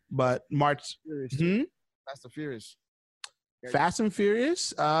 But March. Fast and Furious. Fast and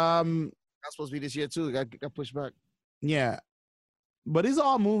Furious. That's supposed to be this year too. It got pushed back. Yeah. But these are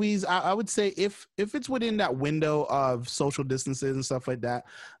all movies. I would say if it's within that window of social distances and stuff like that,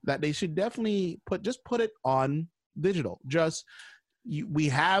 that they should definitely put it on digital. We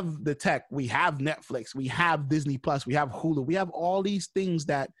have the tech, we have Netflix, we have Disney Plus, we have Hulu, we have all these things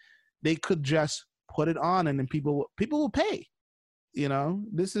that they could just put it on, and then people will pay. You know,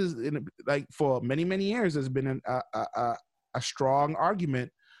 this is like for many years there's been a strong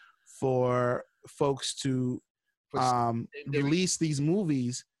argument for folks to release these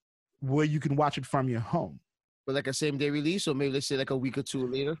movies where you can watch it from your home. But like a same day release, or maybe let's say like a week or two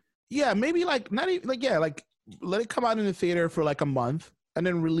later. Yeah, maybe like not even like like let it come out in the theater for like a month and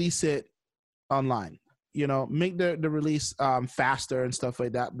then release it online. You know, make the release faster and stuff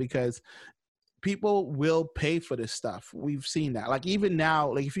like that, because people will pay for this stuff. We've seen that. Like even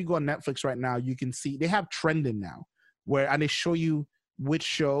now, like if you go on Netflix right now, you can see they have trending now and they show you which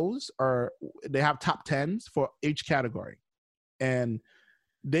shows they have top 10s for each category. And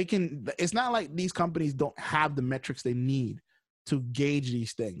it's not like these companies don't have the metrics they need to gauge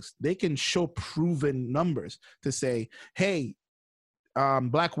these things. They can show proven numbers to say, hey,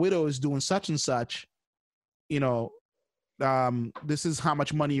 Black Widow is doing such and such, you know, this is how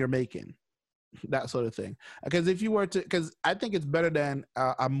much money you're making, that sort of thing. Because because I think it's better than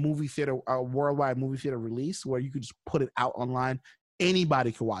a worldwide movie theater release where you could just put it out online.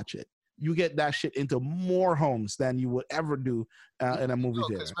 Anybody can watch it. You get that shit into more homes than you would ever do in a movie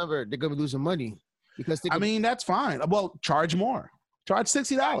theater. Remember, they're gonna be losing money because that's fine. Well, charge more. Charge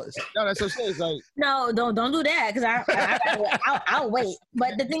 $60. No, that's what I'm saying. It's like, no, don't do that, because I'll wait.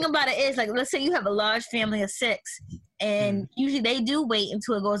 But the thing about it is, like, let's say you have a large family of 6, and usually they do wait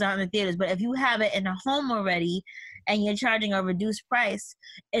until it goes out in the theaters. But if you have it in a home already, and you're charging a reduced price,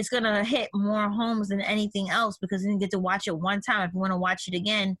 it's gonna hit more homes than anything else, because then you get to watch it one time. If you want to watch it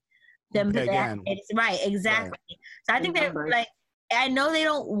again, then it's right, exactly. Right. So I think that, like, I know they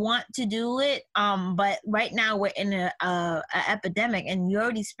don't want to do it, but right now we're in a epidemic, and you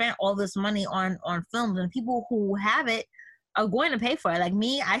already spent all this money on films, and people who have it are going to pay for it. Like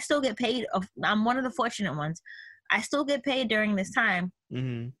me, I still get paid. I'm one of the fortunate ones. I still get paid during this time.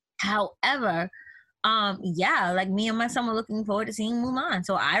 Mm-hmm. However, like me and my son were looking forward to seeing Mulan,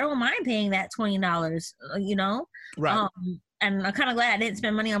 so I don't mind paying that $20. You know, right? And I'm kind of glad I didn't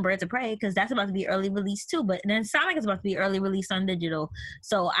spend money on Birds of Prey, because that's about to be early release too. But then Sonic is about to be early release on digital,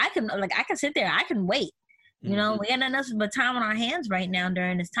 so I can sit there, I can wait. You know, we got nothing else but time on our hands right now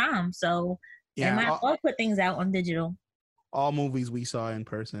during this time, so they might all put things out on digital. All movies we saw in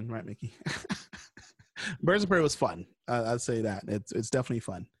person, right, Mickey? Birds of Prey was fun. I'd say that it's definitely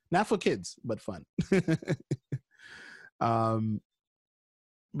fun. Not for kids, but fun.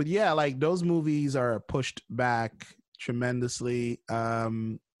 But yeah, like those movies are pushed back tremendously.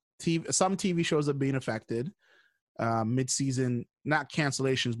 Some TV shows are being affected. Mid-season, not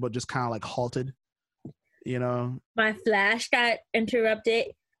cancellations, but just kind of like halted. You know, my Flash got interrupted,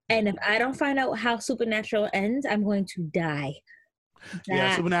 and if I don't find out how Supernatural ends, I'm going to die.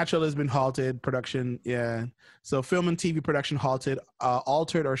 Yeah, Supernatural has been halted. Production, yeah. So film and TV production halted,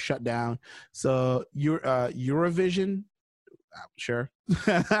 altered or shut down. So Eurovision, sure.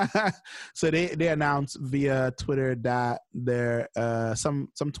 So they announced via Twitter that their some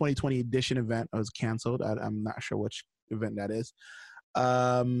 2020 edition event was canceled. I'm not sure which event that is.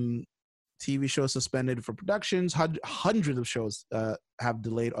 TV shows suspended for productions. Hundreds of shows have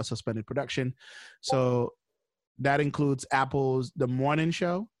delayed or suspended production. So that includes Apple's The Morning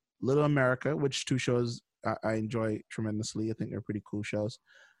Show, Little America, which 2 shows I enjoy tremendously. I think they're pretty cool shows.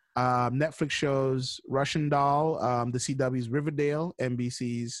 Netflix shows Russian Doll, the CW's Riverdale,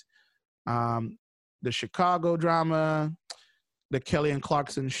 NBC's The Chicago Drama, The Kelly and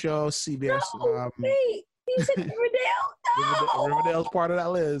Clarkson Show, CBS. Wait, you said Riverdale? No! Riverdale's part of that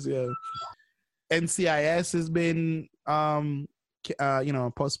list, yeah. NCIS has been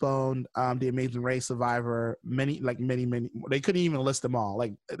postponed. The Amazing Race, Survivor, many. They couldn't even list them all.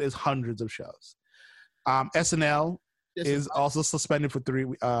 Like there's hundreds of shows. SNL is also suspended for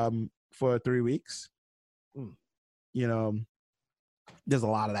 3 weeks. You know, there's a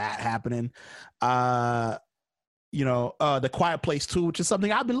lot of that happening. The Quiet Place 2, which is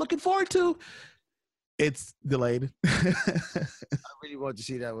something I've been looking forward to. It's delayed. I really want to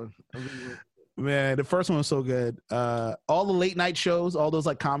see that one. Man, the first one was so good. All the late night shows, all those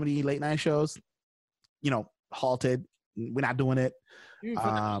like comedy late night shows, halted. We're not doing it.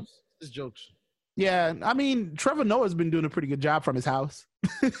 It's jokes. Yeah, I mean, Trevor Noah's been doing a pretty good job from his house.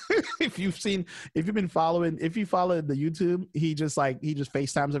 If you follow the YouTube, he just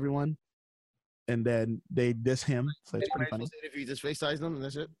FaceTimes everyone, and then they diss him. So it's pretty funny. If you just FaceTime them, and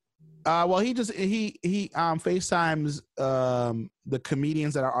that's it. Well, he FaceTimes the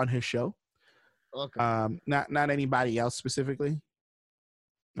comedians that are on his show. Okay. Not anybody else specifically.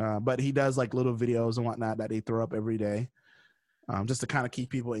 But he does like little videos and whatnot that they throw up every day, just to kind of keep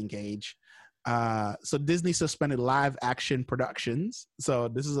people engaged. So Disney suspended live action productions. So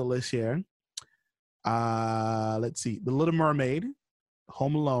this is a list here. Let's see: The Little Mermaid,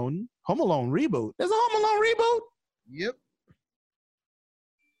 Home Alone reboot. There's a Home Alone reboot. Yep.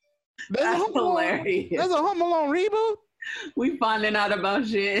 That's hilarious. There's a Home Alone reboot. We finding out about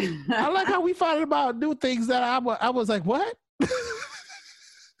shit. I like how we find about new things that I was like, what? I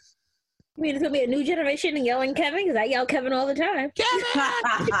mean, it's gonna be a new generation of yelling Kevin, because I yell Kevin all the time. Kevin!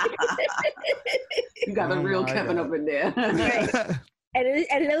 You got the real Kevin up in there. Right. And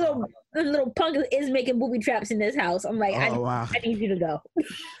the little punk is making booby traps in this house. I'm like, wow. I need you to go.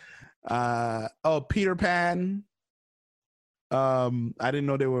 Peter Pan. I didn't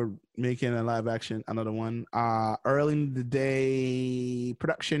know they were making a live action, another one. Early in the day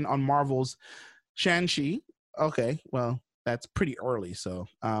production on Marvel's Shang-Chi. Okay, well, that's pretty early. So,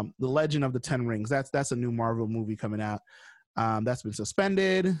 The Legend of the Ten Rings. That's a new Marvel movie coming out. That's been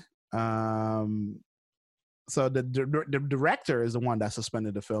suspended. So the director is the one that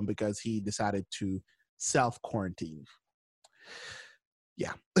suspended the film because he decided to self-quarantine.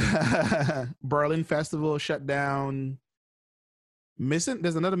 Yeah. Berlin Festival shut down. There's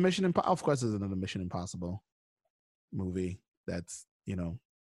another Mission Impossible. Of course, there's another Mission Impossible movie. That's,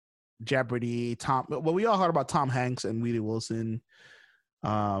 Jeopardy. We all heard about Tom Hanks and Willie Wilson.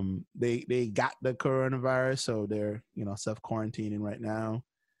 They got the coronavirus, so they're self-quarantining right now.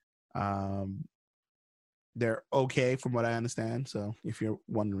 They're okay from what I understand. So if you're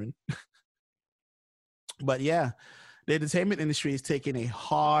wondering, but yeah, the entertainment industry is taking a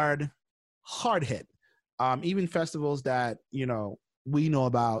hard hit. Even festivals that we know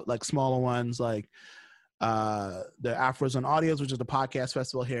about, like smaller ones, like the Afros on Audios, which is the podcast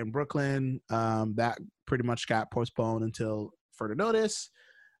festival here in Brooklyn, that pretty much got postponed until further notice.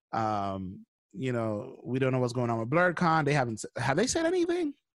 We don't know what's going on with BlurredCon. Have they said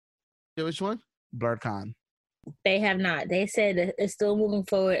anything? Yeah, which one? BlurredCon. They have not. They said it's still moving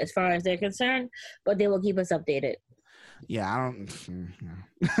forward as far as they're concerned, but they will keep us updated. Yeah, I don't.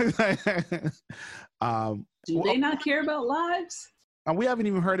 Do they not care about lives? And we haven't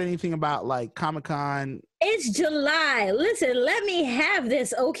even heard anything about like Comic-Con. It's July. Listen, let me have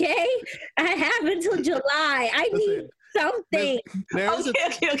this, okay? I have until July. I need something.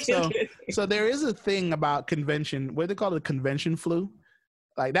 So there is a thing about convention. What do they call it? Convention flu.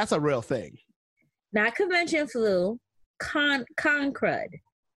 Like that's a real thing. Not convention flu. Con crud.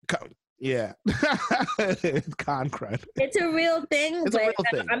 Yeah. Con crud. It's a real thing, it's but a real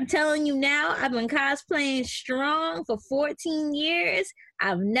thing. I'm telling you now, I've been cosplaying strong for 14 years.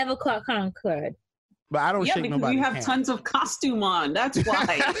 I've never caught con crud. But I don't shake because nobody. You have tons of costume on. That's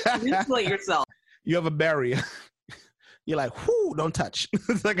why. You insulate yourself. You have a barrier. You're like, whoo, don't touch.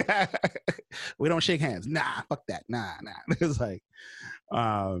 It's like, we don't shake hands. Nah, fuck that. Nah. It's like,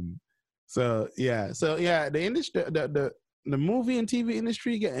 so yeah, the industry, the movie and TV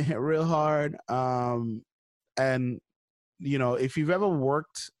industry getting hit real hard. And if you've ever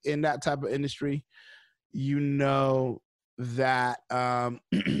worked in that type of industry, that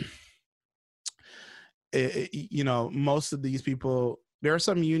most of these people, there are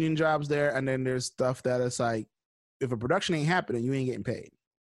some union jobs there, and then there's stuff that it's like, if a production ain't happening, you ain't getting paid.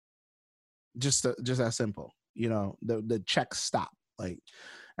 Just that simple. The checks stop, like,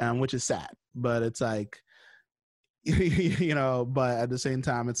 which is sad, but it's like, but at the same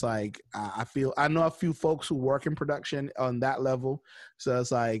time, it's like, I know a few folks who work in production on that level. So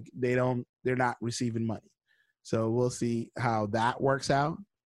it's like, they're not receiving money. So we'll see how that works out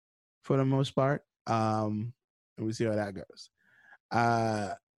for the most part. And we'll see how that goes.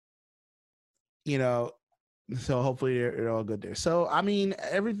 So hopefully they're all good there. So, I mean,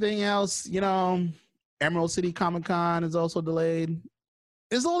 everything else, Emerald City Comic-Con is also delayed.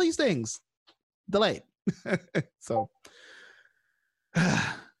 There's all these things delayed. So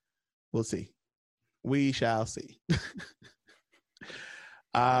we'll see. We shall see.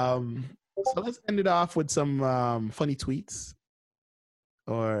 So let's end it off with some funny tweets,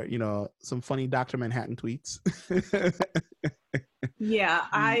 or some funny Dr. Manhattan tweets. Yeah,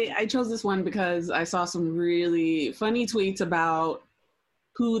 I chose this one because I saw some really funny tweets about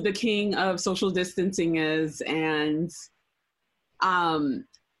who the king of social distancing is, and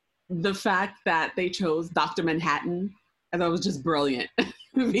the fact that they chose Dr. Manhattan, I thought was just brilliant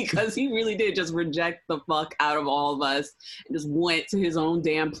because he really did just reject the fuck out of all of us and just went to his own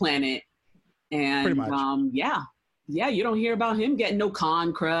damn planet. And yeah, Yeah, you don't hear about him getting no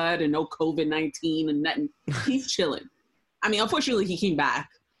con crud and no COVID-19 and nothing. He's chilling. I mean, unfortunately, he came back.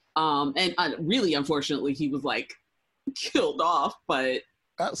 And really, unfortunately, he was like killed off, but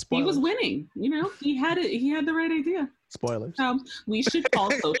he was winning. You know, he had it. He had the right idea. Spoilers. We should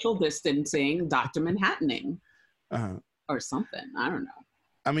call social distancing Dr. Manhattaning Uh-huh. or something. I don't know.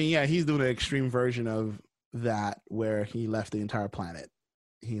 I mean, yeah, he's doing an extreme version of that where he left the entire planet.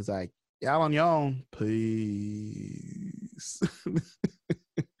 He's like, y'all on your own, please.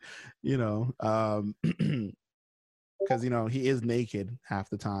 You know, because, you know, he is naked half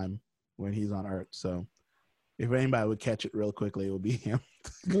the time when he's on Earth. So if anybody would catch it real quickly, it would be him.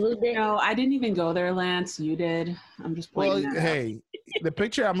 No, I didn't even go there, Lance. You did. I'm just pointing that out. Hey, the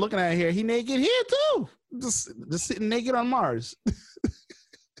picture I'm looking at here, he naked here too. Just sitting naked on Mars.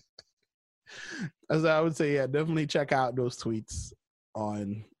 As I would say, yeah, definitely check out those tweets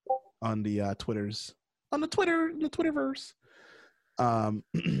on the Twitters, on the Twitterverse.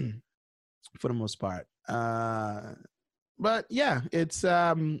 For the most part. But yeah, it's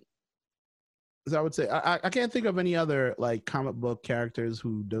as I would say, I can't think of any other like comic book characters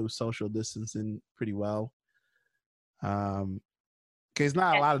who do social distancing pretty well. Because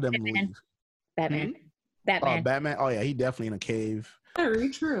not a lot of them leave. Batman. Oh, Batman. Oh yeah, he definitely in a cave. Very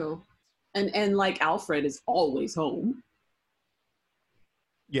true. And like Alfred is always home.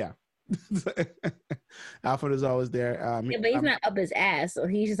 Yeah. Alfred is always there. Yeah, but he's not up his ass, so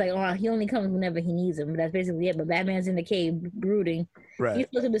he's just like, oh, he only comes whenever he needs him. But that's basically it. But Batman's in the cave brooding. Right. He's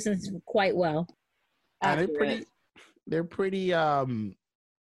social distance quite well. And they're pretty yeah,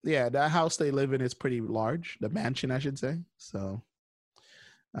 that house they live in is pretty large, the mansion I should say. So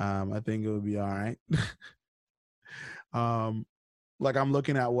I think it would be all right. Like I'm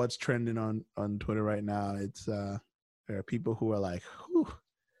looking at what's trending on Twitter right now. It's there are people who are like, whew,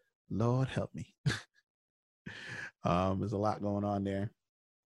 Lord help me. There's a lot going on there.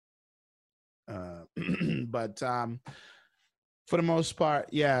 But for the most part,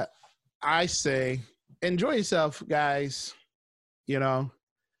 yeah, I say enjoy yourself, guys. You know,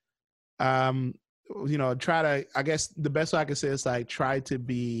 try to, I guess the best way I can say is like try to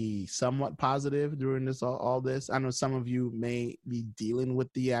be somewhat positive during this all this. I know some of you may be dealing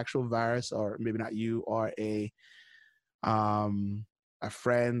with the actual virus, or maybe not you, or a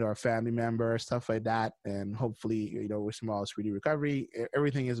friend or a family member, stuff like that. And hopefully, you know, wish them all a speedy recovery.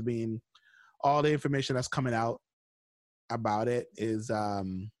 Everything is being, all the information that's coming out about it is,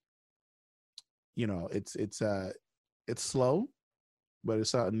 you know, it's slow, but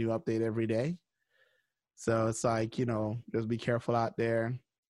it's a new update every day. So it's like, you know, just be careful out there.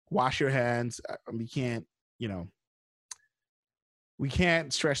 Wash your hands. We can't, you know, we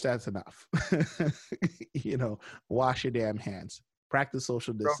can't stress that enough. You know, wash your damn hands. Practice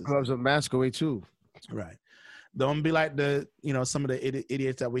social distancing. Gloves and mask away too. Right. Don't be like the, you know, some of the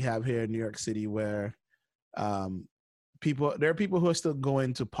idiots that we have here in New York City where there are people who are still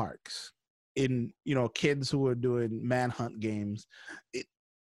going to parks, in, you know, kids who are doing manhunt games.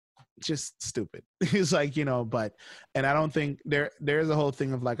 Just stupid. It's like, you know, and I don't think there's a whole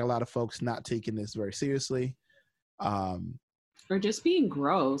thing of like a lot of folks not taking this very seriously. Or just being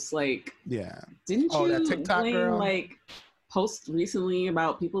gross. Like, yeah. Didn't you that TikTok girl? like post recently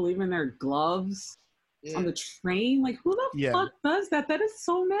about people leaving their gloves on the train? Like, who the fuck does that? That is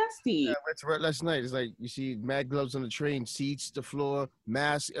so nasty. Yeah, I went to work last night. It's like you see mad gloves on the train, seats, the floor,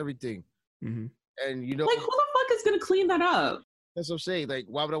 masks, everything. Mm-hmm. And you know, like, who the fuck is gonna clean that up? That's what I'm saying. Like,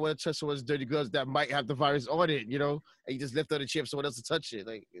 why would I want to touch someone's dirty gloves that might have the virus on it, you know? And you just lift out the chair for someone else to touch it.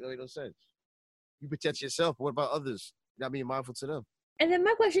 Like, it makes no sense. You protect yourself. What about others? You're not being mindful to them. And then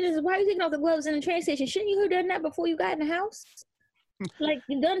my question is, why are you taking off the gloves in the train station? Shouldn't you have done that before you got in the house? Like,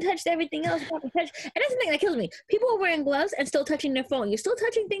 you done touched everything else. You have to touch. And that's the thing that kills me. People are wearing gloves and still touching their phone. You're still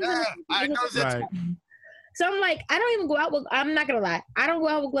touching things. I know that. Right. So I'm like, I don't even go out with, I'm not going to lie. I don't go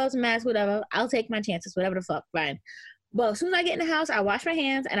out with gloves and masks, whatever. I'll take my chances, whatever the fuck, fine. But as soon as I get in the house, I wash my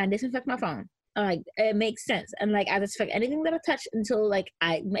hands and I disinfect my phone. Like, it makes sense. And like, I disinfect anything that I touch until like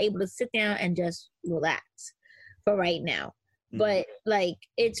I'm able to sit down and just relax for right now. Mm. But like,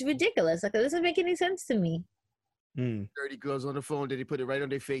 it's ridiculous. Like, it doesn't make any sense to me. Dirty girls on the phone, did he put it right on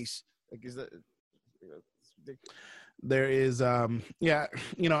their face? Like, is that, you know, it's ridiculous. There is, yeah,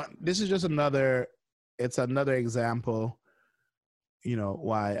 you know, this is just another example, you know,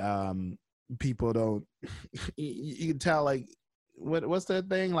 why people don't, you can tell, like, what's that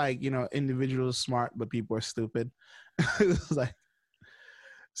thing? Like, you know, individuals smart, but people are stupid. It's like,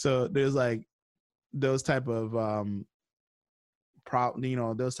 so there's like those type of, you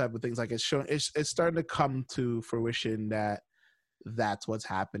know, those type of things. Like it's starting to come to fruition that that's what's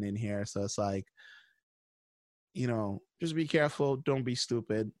happening here. So it's like, just be careful. Don't be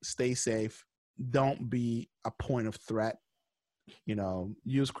stupid. Stay safe. Don't be a point of threat.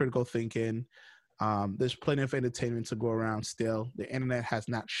 Use critical thinking. There's plenty of entertainment to go around still. The internet has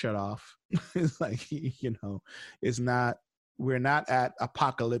not shut off. It's like, it's not, we're not at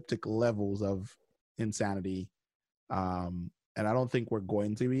apocalyptic levels of insanity. And I don't think we're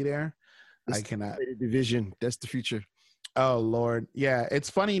going to be there. I cannot. Division. That's the future. Oh, Lord. Yeah. It's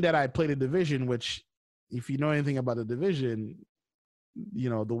funny that I played a Division, which, if you know anything about the Division,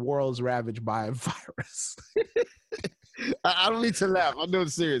 the world's ravaged by a virus. I don't need to laugh. I know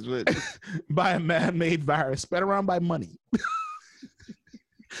it's serious, but by a man-made virus spread around by money.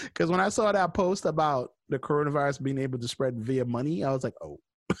 Because when I saw that post about the coronavirus being able to spread via money, I was like, oh.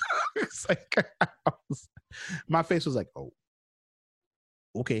 It's like, my face was like, oh,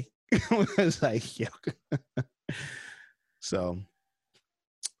 okay. It's like, yeah. So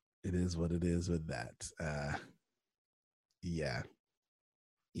it is what it is with that. Yeah.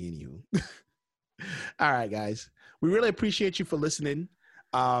 Anywho. All right, guys. We really appreciate you for listening.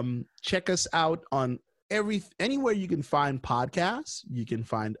 Check us out on anywhere you can find podcasts. You can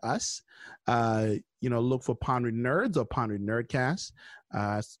find us. Look for Pondering Nerds or Pondering Nerdcast.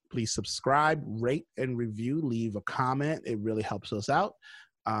 Please subscribe, rate, and review. Leave a comment. It really helps us out.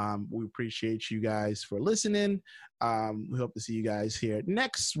 We appreciate you guys for listening. We hope to see you guys here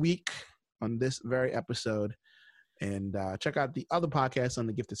next week on this very episode. And check out the other podcasts on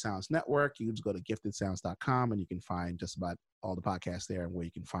the Gifted Sounds Network. You can just go to giftedsounds.com and you can find just about all the podcasts there and where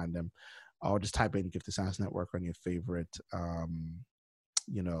you can find them. Or just type in Gifted Sounds Network on your favorite,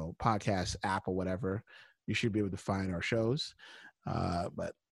 podcast app or whatever. You should be able to find our shows.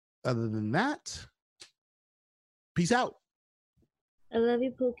 But other than that, peace out. I love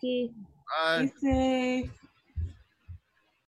you, Pookie. bye. Be safe.